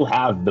Abraham, he'll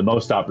have the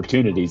most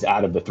opportunities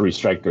out of the three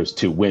strikers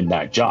to win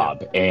that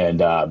job.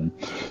 And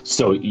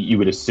so you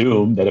would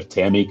assume that if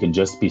Tammy can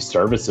just be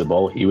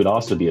serviceable, he would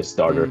also be a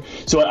starter.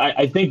 So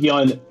I think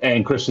Jan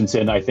and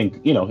Christensen, I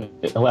think, he'll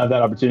have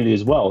that opportunity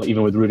as well,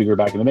 even with Rudiger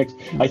back in the mix.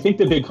 I think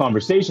the big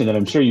conversation that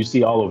I'm sure you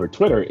see all over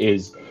Twitter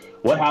is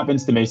what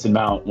happens to Mason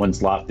Mount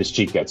once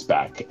Loftus-Cheek gets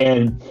back.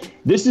 And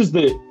this is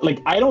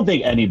I don't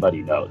think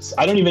anybody knows.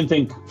 I don't even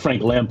think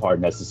Frank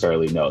Lampard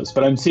necessarily knows,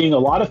 but I'm seeing a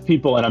lot of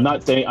people, and I'm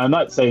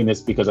not saying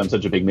this because I'm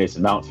such a big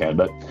Mason Mount fan,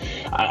 but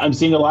I'm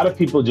seeing a lot of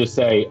people just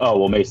say, oh,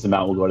 well, Mason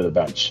Mount will go to the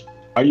bench.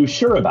 Are you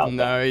sure about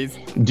that?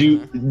 No.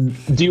 Do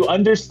you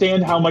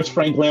understand how much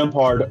Frank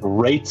Lampard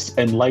rates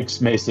and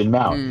likes Mason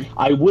Mount?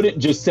 I wouldn't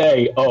just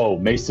say, oh,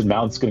 Mason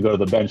Mount's going to go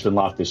to the bench when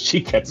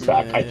Loftus-Cheek gets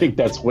back. I think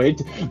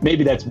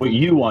maybe that's what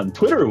you on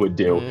Twitter would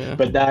do,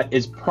 but that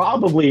is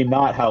probably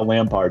not how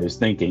Lampard is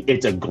thinking.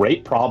 It's a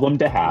great problem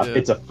to have.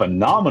 It's a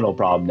phenomenal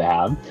problem to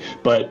have,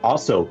 but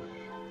also,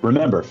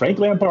 remember, Frank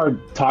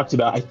Lampard talked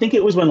about, I think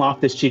it was when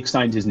Loftus-Cheek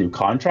signed his new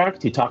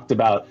contract, he talked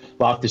about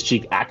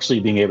Loftus-Cheek actually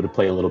being able to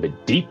play a little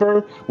bit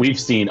deeper. We've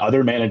seen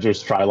other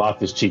managers try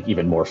Loftus-Cheek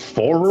even more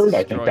forward.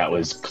 I think that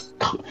was,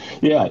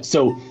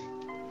 so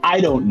I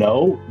don't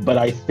know, but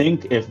I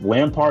think if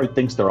Lampard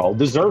thinks they're all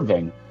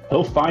deserving,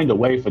 he'll find a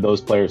way for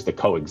those players to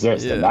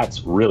coexist, and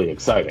that's really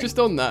exciting. Just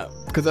on that,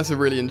 because that's a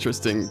really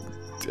interesting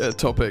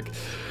topic.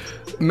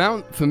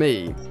 Mount, for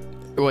me,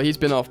 well, he's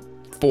been off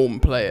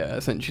form player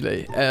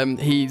essentially.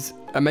 He's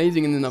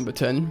amazing in the number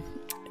 10.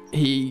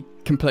 He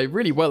can play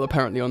really well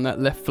apparently on that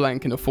left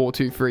flank in a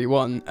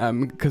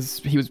 4-2-3-1 because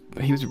he was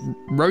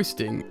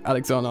roasting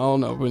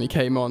Alexander-Arnold when he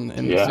came on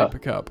in the Super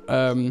Cup.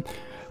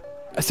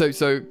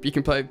 So you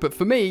can play, but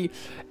for me,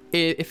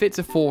 if it's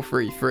a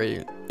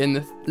 4-3-3 in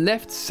the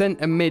left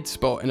centre mid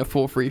spot in a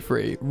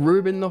 4-3-3,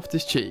 Ruben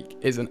Loftus-Cheek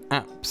is an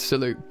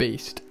absolute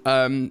beast.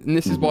 And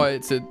this is why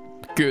it's a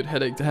good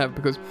headache to have,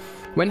 because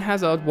when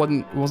Hazard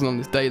wasn't on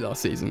this day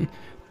last season,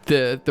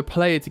 the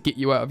player to get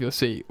you out of your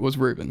seat was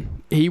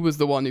Ruben. He was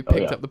the one who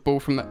picked up the ball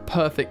from that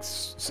perfect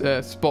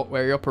spot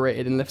where he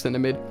operated in left centre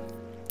mid.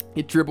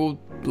 He dribbled,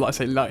 like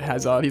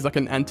Hazard. He's like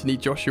an Anthony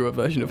Joshua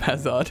version of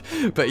Hazard.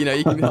 But,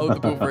 he can hold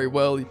the ball very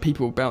well.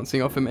 People were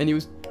bouncing off him. And he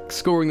was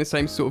scoring the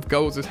same sort of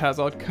goals as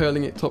Hazard,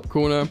 curling it top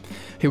corner.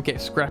 He'll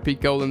get scrappy,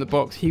 goal in the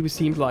box. He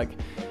seemed like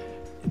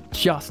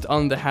just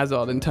under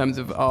Hazard in terms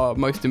of our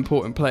most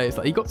important players.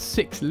 Like, he got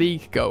 6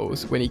 league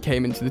goals when he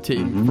came into the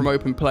team from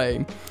open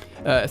play.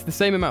 It's the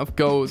same amount of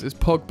goals as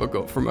Pogba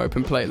got from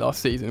open play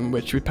last season,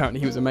 which apparently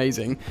he was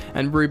amazing.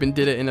 And Ruben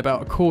did it in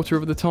about a quarter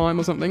of the time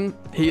or something.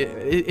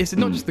 It's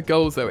not just the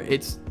goals though,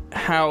 it's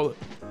how...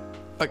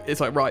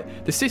 It's like, right,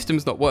 the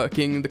system's not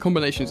working, the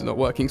combinations are not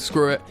working,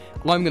 screw it.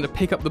 I'm going to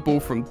pick up the ball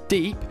from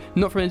deep,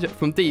 not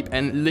from deep,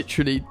 and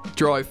literally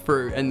drive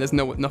through, and there's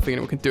nothing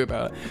anyone can do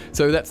about it.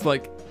 So that's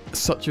like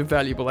such a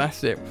valuable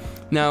asset.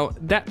 Now,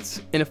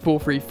 that's in a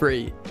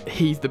 4-3-3,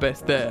 he's the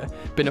best there.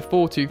 But in a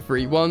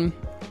 4-2-3-1,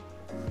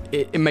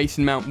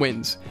 Mason Mount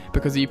wins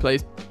because he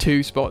plays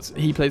 2 spots.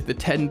 He plays the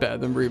 10 better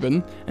than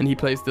Ruben, and he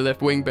plays the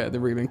left wing better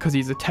than Ruben because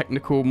he's a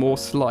technical, more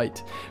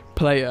slight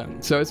player.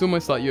 So it's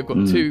almost like you've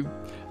got 2...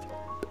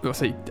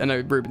 I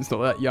know Ruben's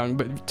not that young,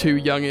 but 2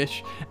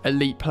 youngish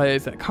elite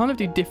players that kind of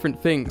do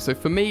different things. So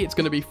for me, it's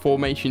going to be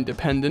formation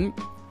dependent,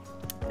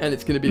 and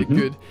it's going to be a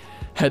good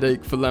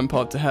headache for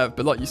Lampard to have.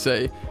 But like you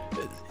say,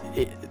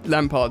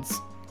 Lampard's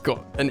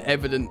got an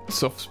evident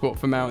soft spot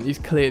for Mount. He's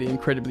clearly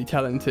incredibly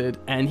talented,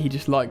 and he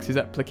just likes his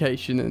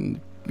application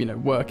and, you know,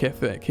 work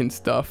ethic and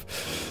stuff.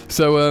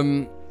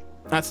 So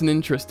that's an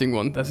interesting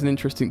one. That's an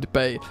interesting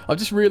debate. I've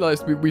just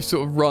realised we've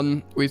sort of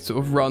run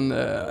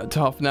to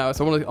half an hour,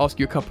 so I want to ask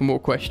you a couple more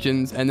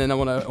questions, and then I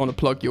want to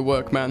plug your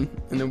work, man,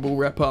 and then we'll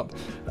wrap up.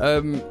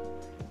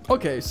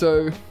 Okay,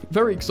 so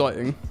very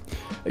exciting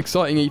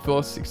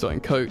ethos, exciting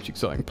coach,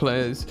 exciting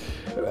players,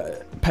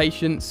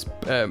 patience,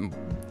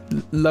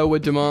 lower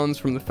demands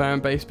from the fan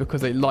base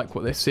because they like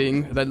what they're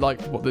seeing, they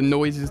like what the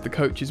noises the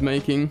coach is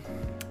making.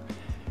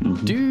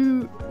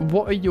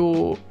 What are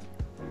your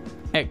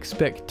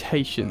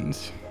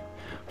expectations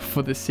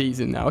for the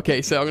season now?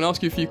 Okay, so I'm going to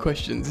ask you a few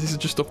questions. This is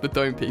just off the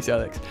dome piece,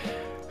 Alex.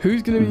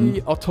 Who's going to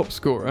be our top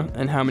scorer,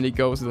 and how many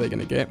goals are they going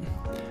to get?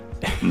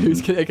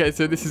 Okay,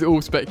 so this is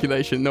all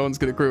speculation. No one's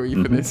going to agree with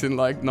you for this in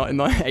like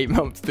 8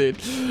 months, dude.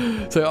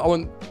 So I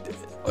want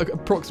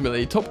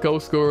approximately top goal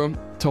scorer,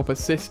 top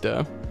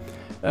assister,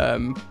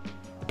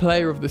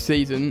 player of the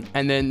season,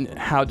 and then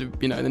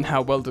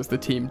how well does the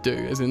team do?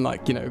 As in,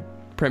 like, you know,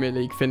 Premier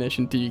League finish,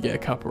 and do you get a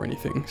cup or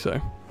anything? So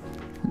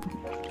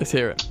let's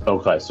hear it.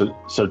 Okay,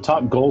 so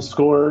top goal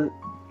scorer,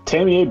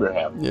 Tammy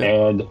Abraham.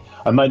 And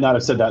I might not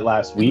have said that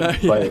last week,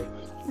 but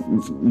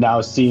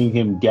now seeing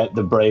him get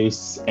the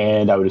brace,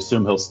 and I would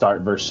assume he'll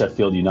start versus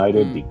Sheffield United.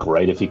 It'd be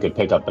great if he could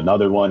pick up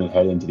another one and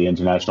head into the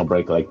international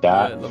break like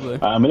that.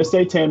 I'm going to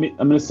say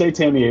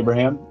Tammy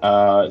Abraham.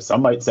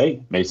 Some might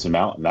say Mason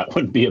Mount, and that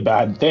wouldn't be a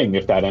bad thing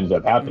if that ended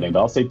up happening. But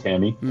I'll say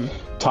Tammy.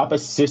 Top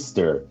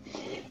assister.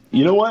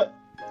 You know what?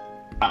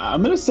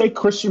 I'm going to say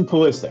Christian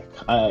Pulisic.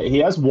 He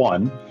has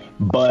one,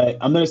 but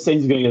I'm going to say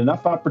he's going to get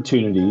enough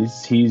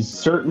opportunities. He's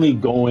certainly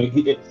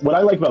going. What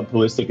I like about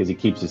Pulisic is he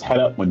keeps his head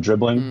up when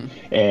dribbling.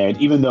 And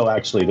even though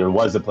actually there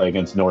was a play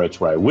against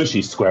Norwich where I wish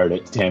he squared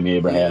it to Tammy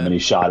Abraham and he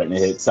shot it and it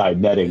hit side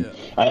netting,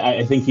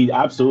 I think he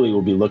absolutely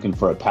will be looking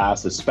for a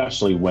pass,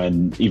 especially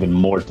when even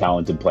more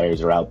talented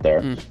players are out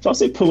there. So I'll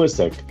say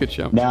Pulisic. Good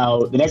show.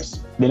 Now, the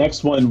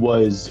next one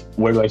was,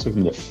 where do I expect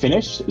him to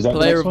finish? Is that player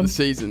the next of one? the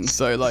season?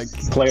 So like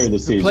player of the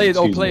season.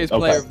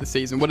 Player of the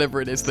season,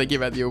 whatever it is, they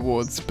give out the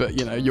awards. But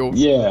you know,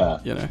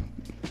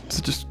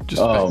 so just.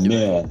 Oh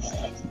man,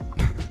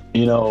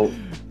 you know,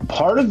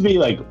 part of me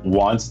like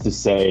wants to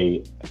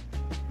say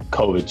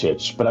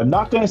Kovacic, but I'm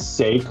not going to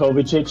say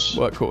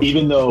Kovacic,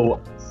 even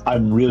though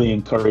I'm really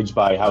encouraged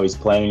by how he's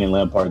playing and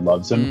Lampard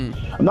loves him.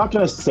 I'm not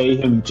going to say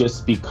him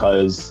just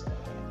because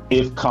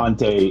if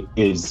Conte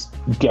is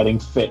getting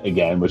fit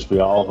again, which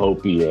we all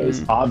hope he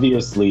is,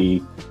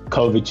 obviously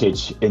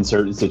Kovacic in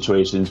certain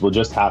situations will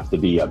just have to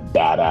be a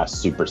badass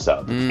super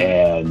sub.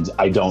 And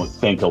I don't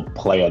think he'll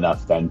play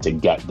enough then to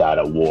get that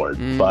award.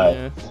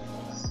 But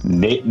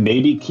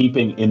maybe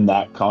keeping in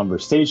that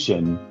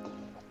conversation,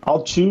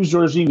 I'll choose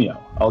Jorginho.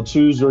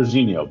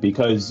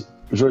 Because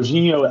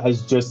Jorginho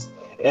has just,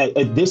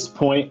 at this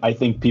point, I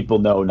think people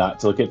know not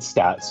to look at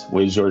stats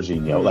with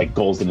Jorginho, like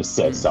goals and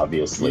assists,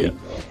 obviously.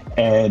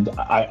 And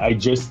I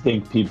just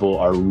think people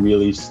are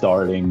really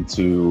starting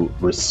to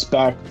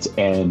respect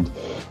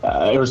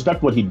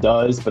what he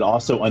does, but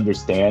also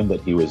understand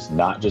that he was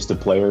not just a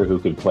player who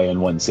could play in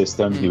one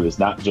system. He was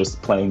not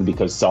just playing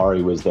because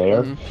Sarri was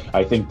there.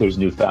 I think there's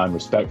newfound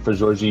respect for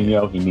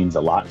Jorginho. He means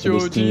a lot to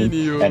this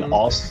team. And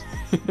also,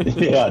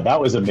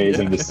 that was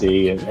amazing to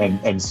see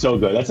and so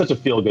good. That's such a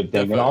feel-good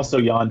thing. And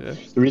also, Jan,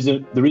 the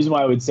reason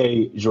why I would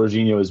say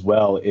Jorginho as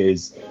well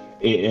is,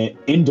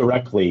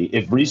 indirectly,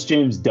 if Reece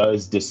James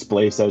does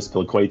displace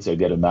Azpilicueta,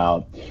 get him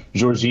out,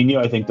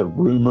 Jorginho, I think the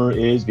rumor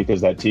is,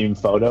 because that team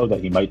photo,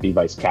 that he might be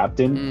vice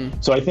captain.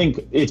 So I think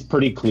it's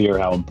pretty clear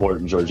how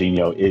important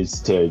Jorginho is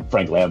to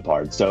Frank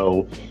Lampard.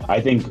 So I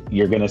think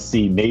you're going to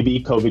see maybe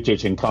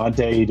Kovacic and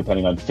Conte,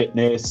 depending on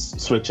fitness,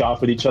 switch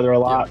off with each other a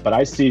lot. But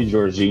I see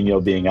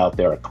Jorginho being out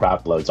there a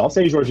crap load. So I'll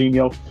say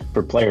Jorginho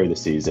for player of the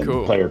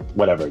season, player,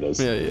 whatever it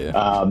is.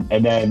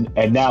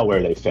 And now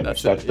where they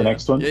finish. That's the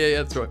next one?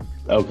 Yeah, that's right.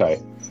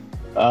 Okay.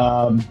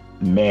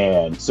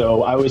 Man,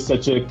 so I was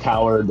such a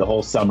coward the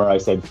whole summer. I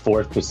said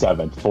 4th to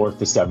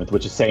 7th,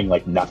 which is saying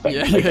like nothing.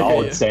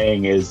 It's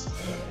saying is,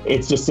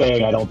 it's just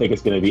saying I don't think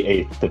it's going to be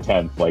 8th to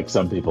 10th, like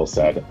some people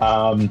said.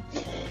 I'm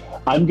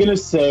going to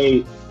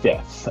say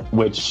 5th,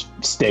 which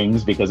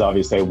stings because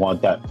obviously I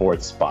want that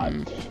 4th spot.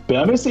 But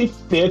I'm going to say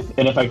 5th,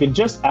 and if I could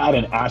just add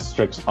an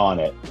asterisk on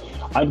it,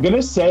 I'm going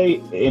to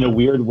say, in a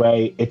weird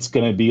way, it's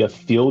going to be a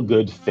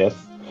feel-good 5th.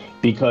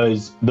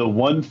 Because the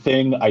one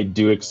thing I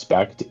do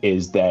expect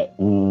is that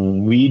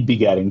Chelsea be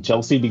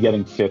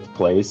getting 5th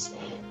place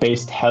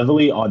based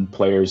heavily on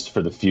players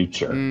for the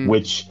future,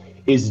 which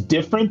is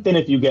different than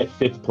if you get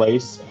 5th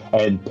place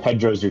and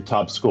Pedro's your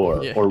top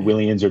scorer or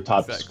Willian's your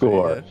top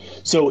scorer.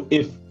 So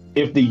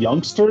if the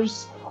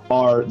youngsters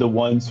are the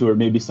ones who are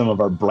maybe some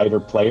of our brighter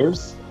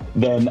players,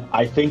 then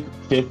I think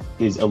 5th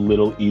is a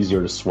little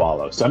easier to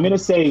swallow. So I'm going to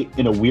say,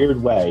 in a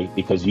weird way,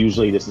 because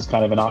usually this is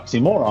kind of an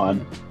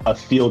oxymoron, a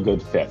feel-good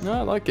 5th. No,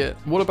 I like it.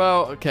 What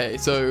about,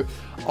 so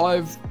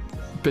I've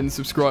been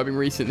subscribing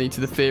recently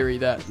to the theory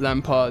that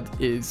Lampard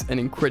is an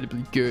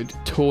incredibly good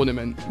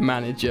tournament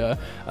manager.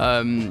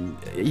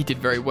 He did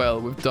very well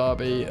with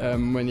Derby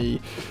when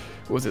he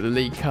was at the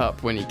League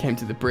Cup, when he came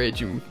to the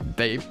Bridge, and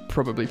they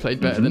probably played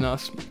better than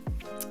us.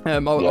 I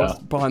was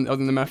behind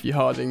other than Matthew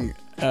Harding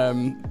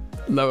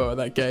lower at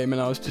that game,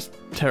 and I was just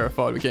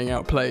terrified of getting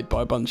outplayed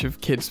by a bunch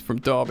of kids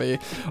from Derby.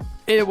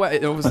 In a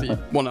way, obviously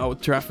won at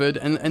Old Trafford,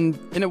 and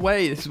in a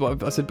way, this is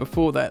what I said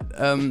before, that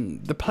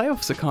the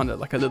playoffs are kind of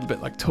like a little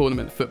bit like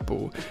tournament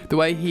football. The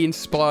way he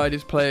inspired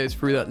his players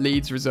through that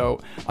Leeds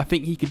result, I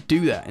think he could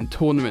do that in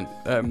tournament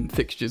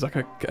fixtures, like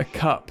a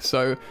cup.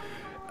 So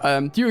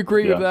do you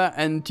agree with that?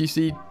 And do you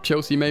see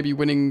Chelsea maybe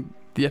winning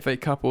the FA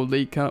Cup or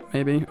League Cup,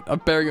 maybe?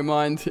 Bearing in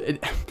mind,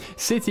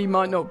 City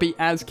might not be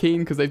as keen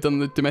because they've done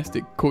the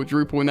domestic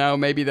quadruple now.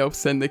 Maybe they'll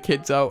send the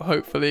kids out,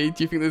 hopefully.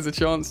 Do you think there's a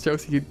chance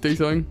Chelsea could do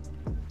something?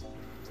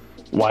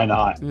 Why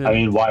not? Yeah. I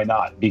mean, why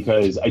not?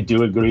 Because I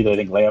do agree that I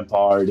think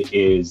Lampard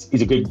he's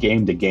a good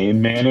game-to-game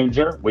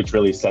manager, which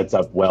really sets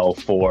up well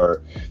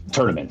for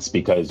tournaments,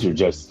 because you're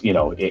just,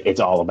 it's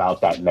all about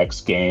that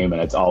next game,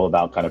 and it's all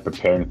about kind of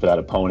preparing for that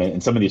opponent.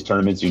 And some of these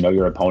tournaments,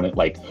 your opponent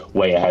like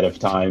way ahead of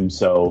time.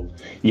 So,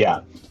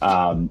 yeah,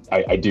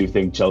 I do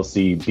think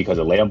Chelsea, because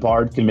of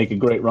Lampard, can make a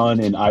great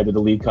run in either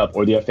the League Cup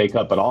or the FA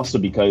Cup, but also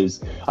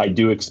because I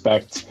do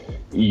expect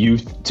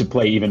youth to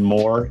play even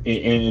more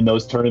in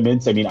those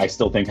tournaments. I mean, I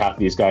still think half of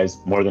these guys,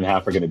 more than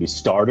half, are going to be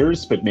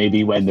starters, but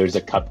maybe when there's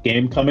a cup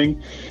game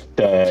coming,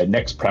 the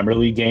next Premier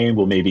League game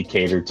will maybe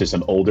cater to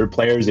some older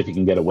players if he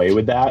can get away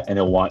with that, and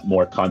he'll want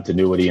more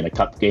continuity in a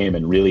cup game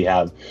and really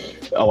have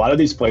a lot of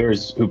these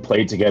players who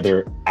played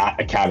together at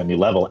academy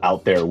level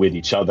out there with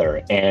each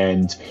other.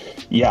 And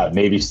yeah,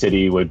 maybe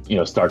City would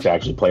start to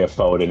actually play a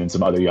Foden and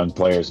some other young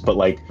players, but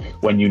like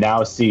when you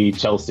now see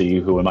Chelsea,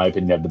 who in my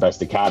opinion have the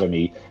best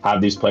academy,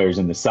 have these players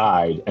in the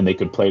side and they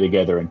could play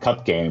together in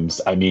cup games,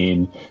 I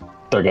mean,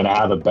 they're going to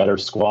have a better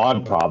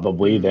squad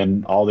probably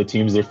than all the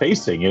teams they're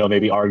facing,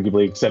 maybe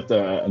arguably except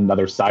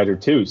another side or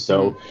two.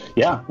 So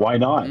yeah, why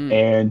not?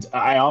 And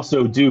I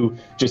also do,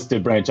 just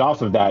to branch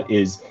off of that,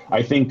 is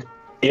I think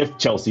if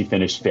Chelsea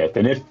finished fifth,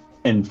 and if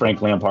in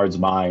Frank Lampard's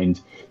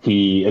mind,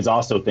 he is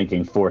also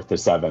thinking 4th to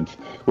 7th.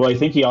 Well, I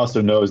think he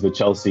also knows that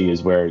Chelsea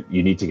is where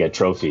you need to get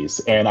trophies.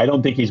 And I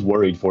don't think he's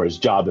worried for his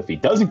job if he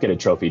doesn't get a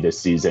trophy this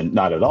season,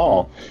 not at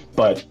all.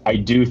 But I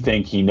do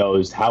think he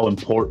knows how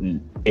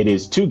important it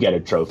is to get a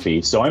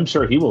trophy. So I'm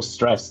sure he will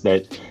stress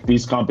that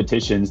these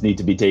competitions need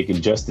to be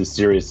taken just as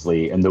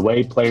seriously. And the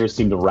way players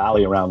seem to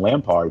rally around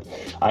Lampard,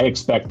 I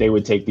expect they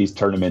would take these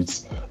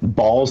tournaments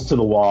balls to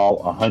the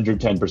wall,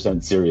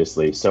 110%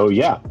 seriously. So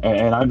yeah,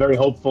 and I'm very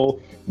hopeful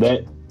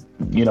that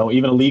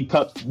even a League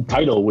Cup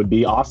title would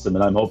be awesome,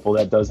 and I'm hopeful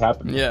that does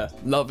happen. Yeah,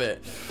 love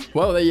it.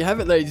 Well, there you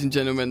have it, ladies and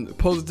gentlemen.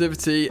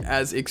 Positivity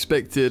as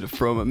expected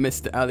from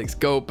Mr. Alex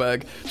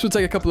Goldberg. This will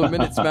take a couple of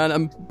minutes, man.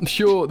 I'm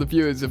sure the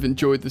viewers have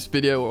enjoyed this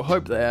video, or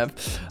hope they have.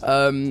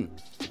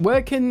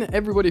 Where can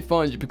everybody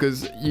find you?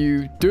 Because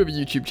you do have a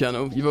YouTube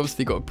channel. You've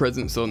obviously got a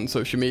presence on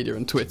social media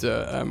and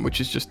Twitter,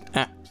 which is just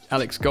at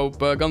Alex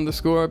Goldberg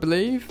 _ I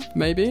believe,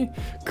 maybe.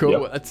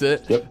 Cool, yep. That's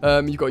it. Yep.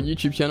 You've got a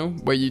YouTube channel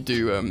where you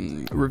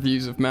do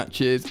reviews of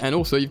matches, and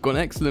also you've got an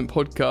excellent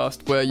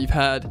podcast where you've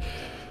had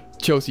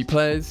Chelsea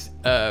players,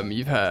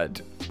 you've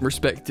had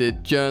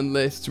respected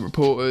journalists,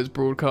 reporters,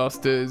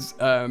 broadcasters,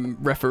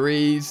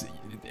 referees.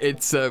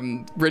 It's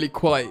really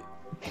quite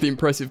the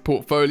impressive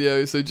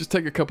portfolio. So just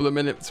take a couple of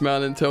minutes,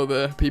 man, and tell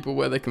the people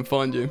where they can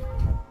find you.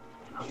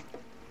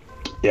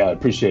 Yeah, I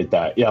appreciate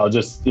that. Yeah, I'll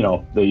just, the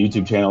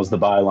YouTube channel is the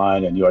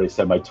Byline, and you already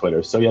said my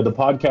Twitter. So yeah, the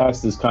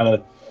podcast is kind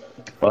of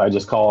what I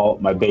just call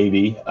my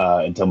baby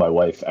until my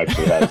wife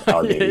actually has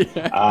our baby.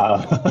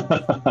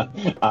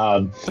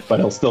 But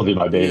he'll still be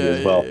my baby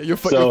as well. Your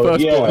first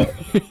boy.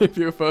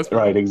 Your first boy.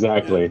 Right,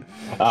 exactly.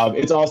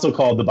 It's also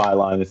called The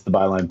Byline. It's The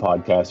Byline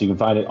Podcast. You can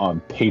find it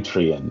on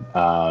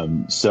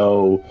Patreon.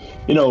 So,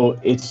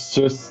 it's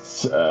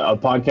just a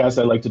podcast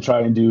I like to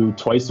try and do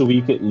twice a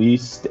week at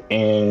least.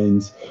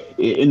 And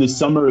in the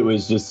summer, it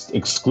was just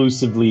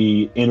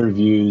exclusively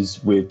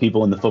interviews with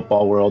people in the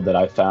football world that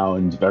I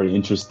found very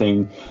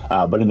interesting.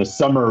 But in the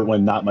summer,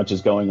 when not much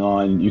is going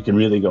on, you can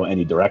really go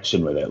any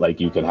direction with it. Like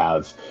you could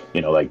have,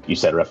 like you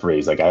said,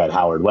 referees. Like I had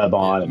Howard Webb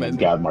on, and then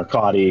Gav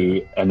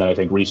Marcotti, and then I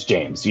think Reece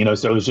James. So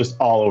it was just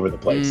all over the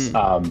place.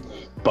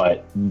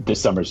 But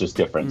this summer's just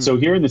different. So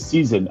here in the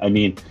season, I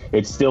mean,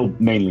 it's still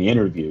mainly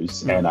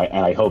interviews, and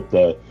I hope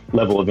the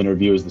level of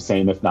interview is the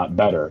same, if not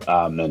better.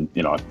 And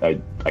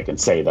I can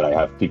say that I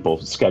have people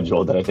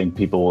scheduled that I think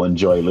people will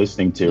enjoy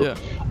listening to.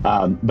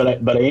 Yeah.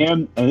 But I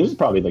am, and this is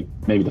probably like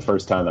maybe the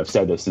first time I've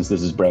said this since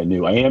this is brand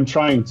new, I am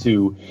trying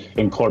to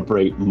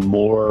incorporate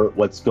more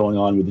what's going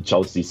on with the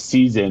Chelsea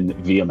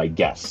season via my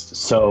guests.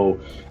 So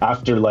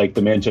after like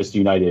the Manchester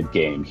United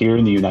game here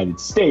in the United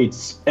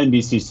States,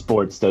 NBC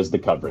Sports does the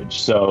coverage.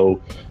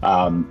 So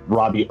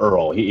Robbie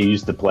Earle, he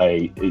used to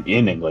play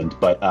in England,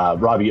 but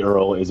Robbie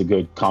Earle is a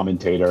good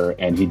commentator,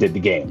 and he did the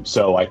game.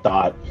 So I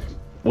thought,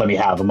 let me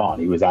have him on.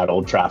 He was at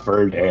Old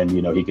Trafford, and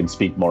he can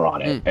speak more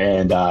on it.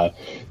 And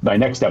my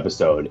next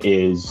episode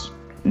is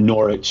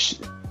Norwich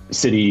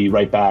City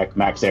right back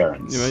Max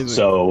Aarons. Amazing.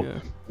 So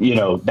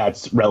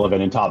that's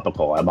relevant and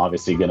topical. I'm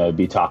obviously going to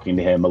be talking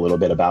to him a little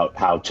bit about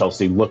how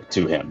Chelsea looked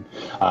to him.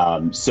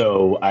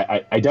 So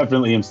I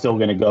definitely am still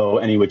going to go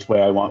any which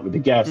way I want with the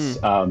guests,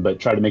 but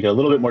try to make it a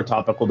little bit more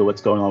topical to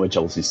what's going on with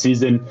Chelsea's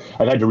season.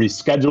 I've had to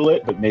reschedule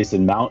it, but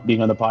Mason Mount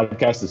being on the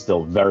podcast is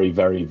still very,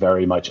 very,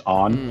 very much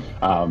on.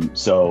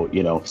 So,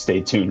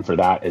 stay tuned for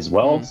that as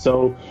well.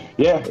 So,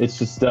 yeah, it's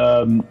just...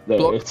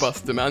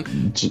 blockbuster, man.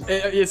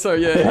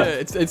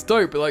 It's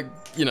dope, but like,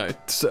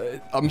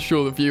 I'm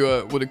sure the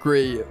viewer would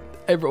agree.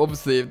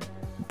 Obviously,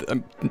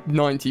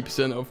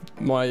 90% of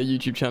my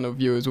YouTube channel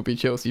viewers will be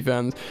Chelsea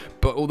fans,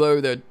 but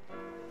although they'd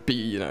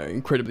be,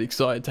 incredibly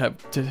excited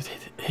to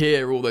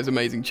hear all those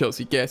amazing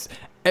Chelsea guests,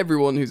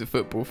 everyone who's a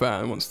football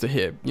fan wants to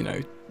hear,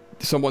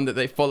 someone that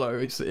they follow.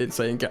 It's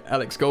saying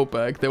Alex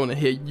Goldberg. They want to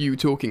hear you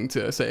talking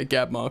to, say, a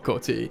Gab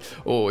Marcotti,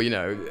 or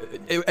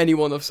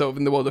anyone of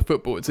in the world of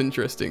football. It's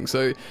interesting.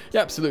 So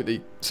yeah,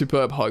 absolutely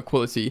superb, high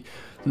quality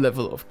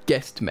level of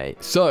guest,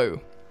 mate. So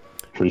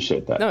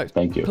appreciate that. No,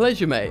 thank you.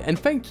 Pleasure, mate. And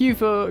thank you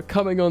for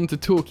coming on to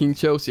Talking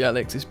Chelsea,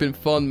 Alex. It's been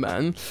fun,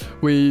 man.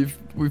 We've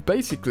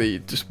basically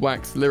just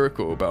waxed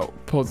lyrical about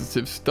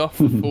positive stuff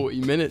for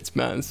 40 minutes,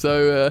 man.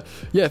 So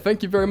yeah,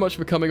 thank you very much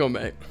for coming on,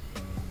 mate.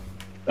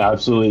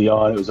 Absolutely,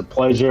 Jan. It was a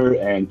pleasure,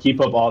 and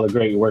keep up all the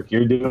great work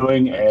you're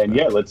doing. And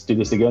yeah, let's do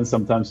this again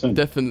sometime soon.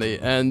 Definitely.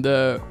 And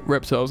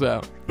Reptiles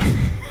out. You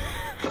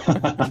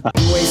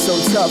ain't so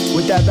tough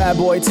with that bad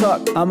boy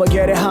tuck. I'ma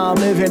get it how I'm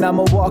living,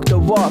 I'ma walk the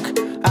walk.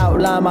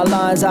 Outline my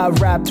lines, I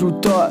rap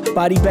through thought.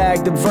 Body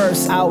bag the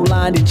verse,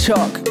 outlined in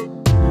chalk.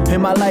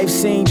 In my life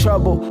seen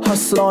trouble,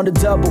 hustle on the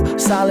double.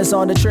 Silence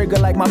on the trigger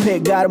like my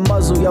pick got a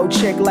muzzle. Yo,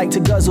 chick like to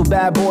guzzle,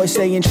 bad boy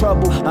stay in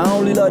trouble. I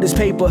only love this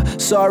paper,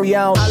 sorry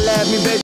I don't. I laugh me, baby.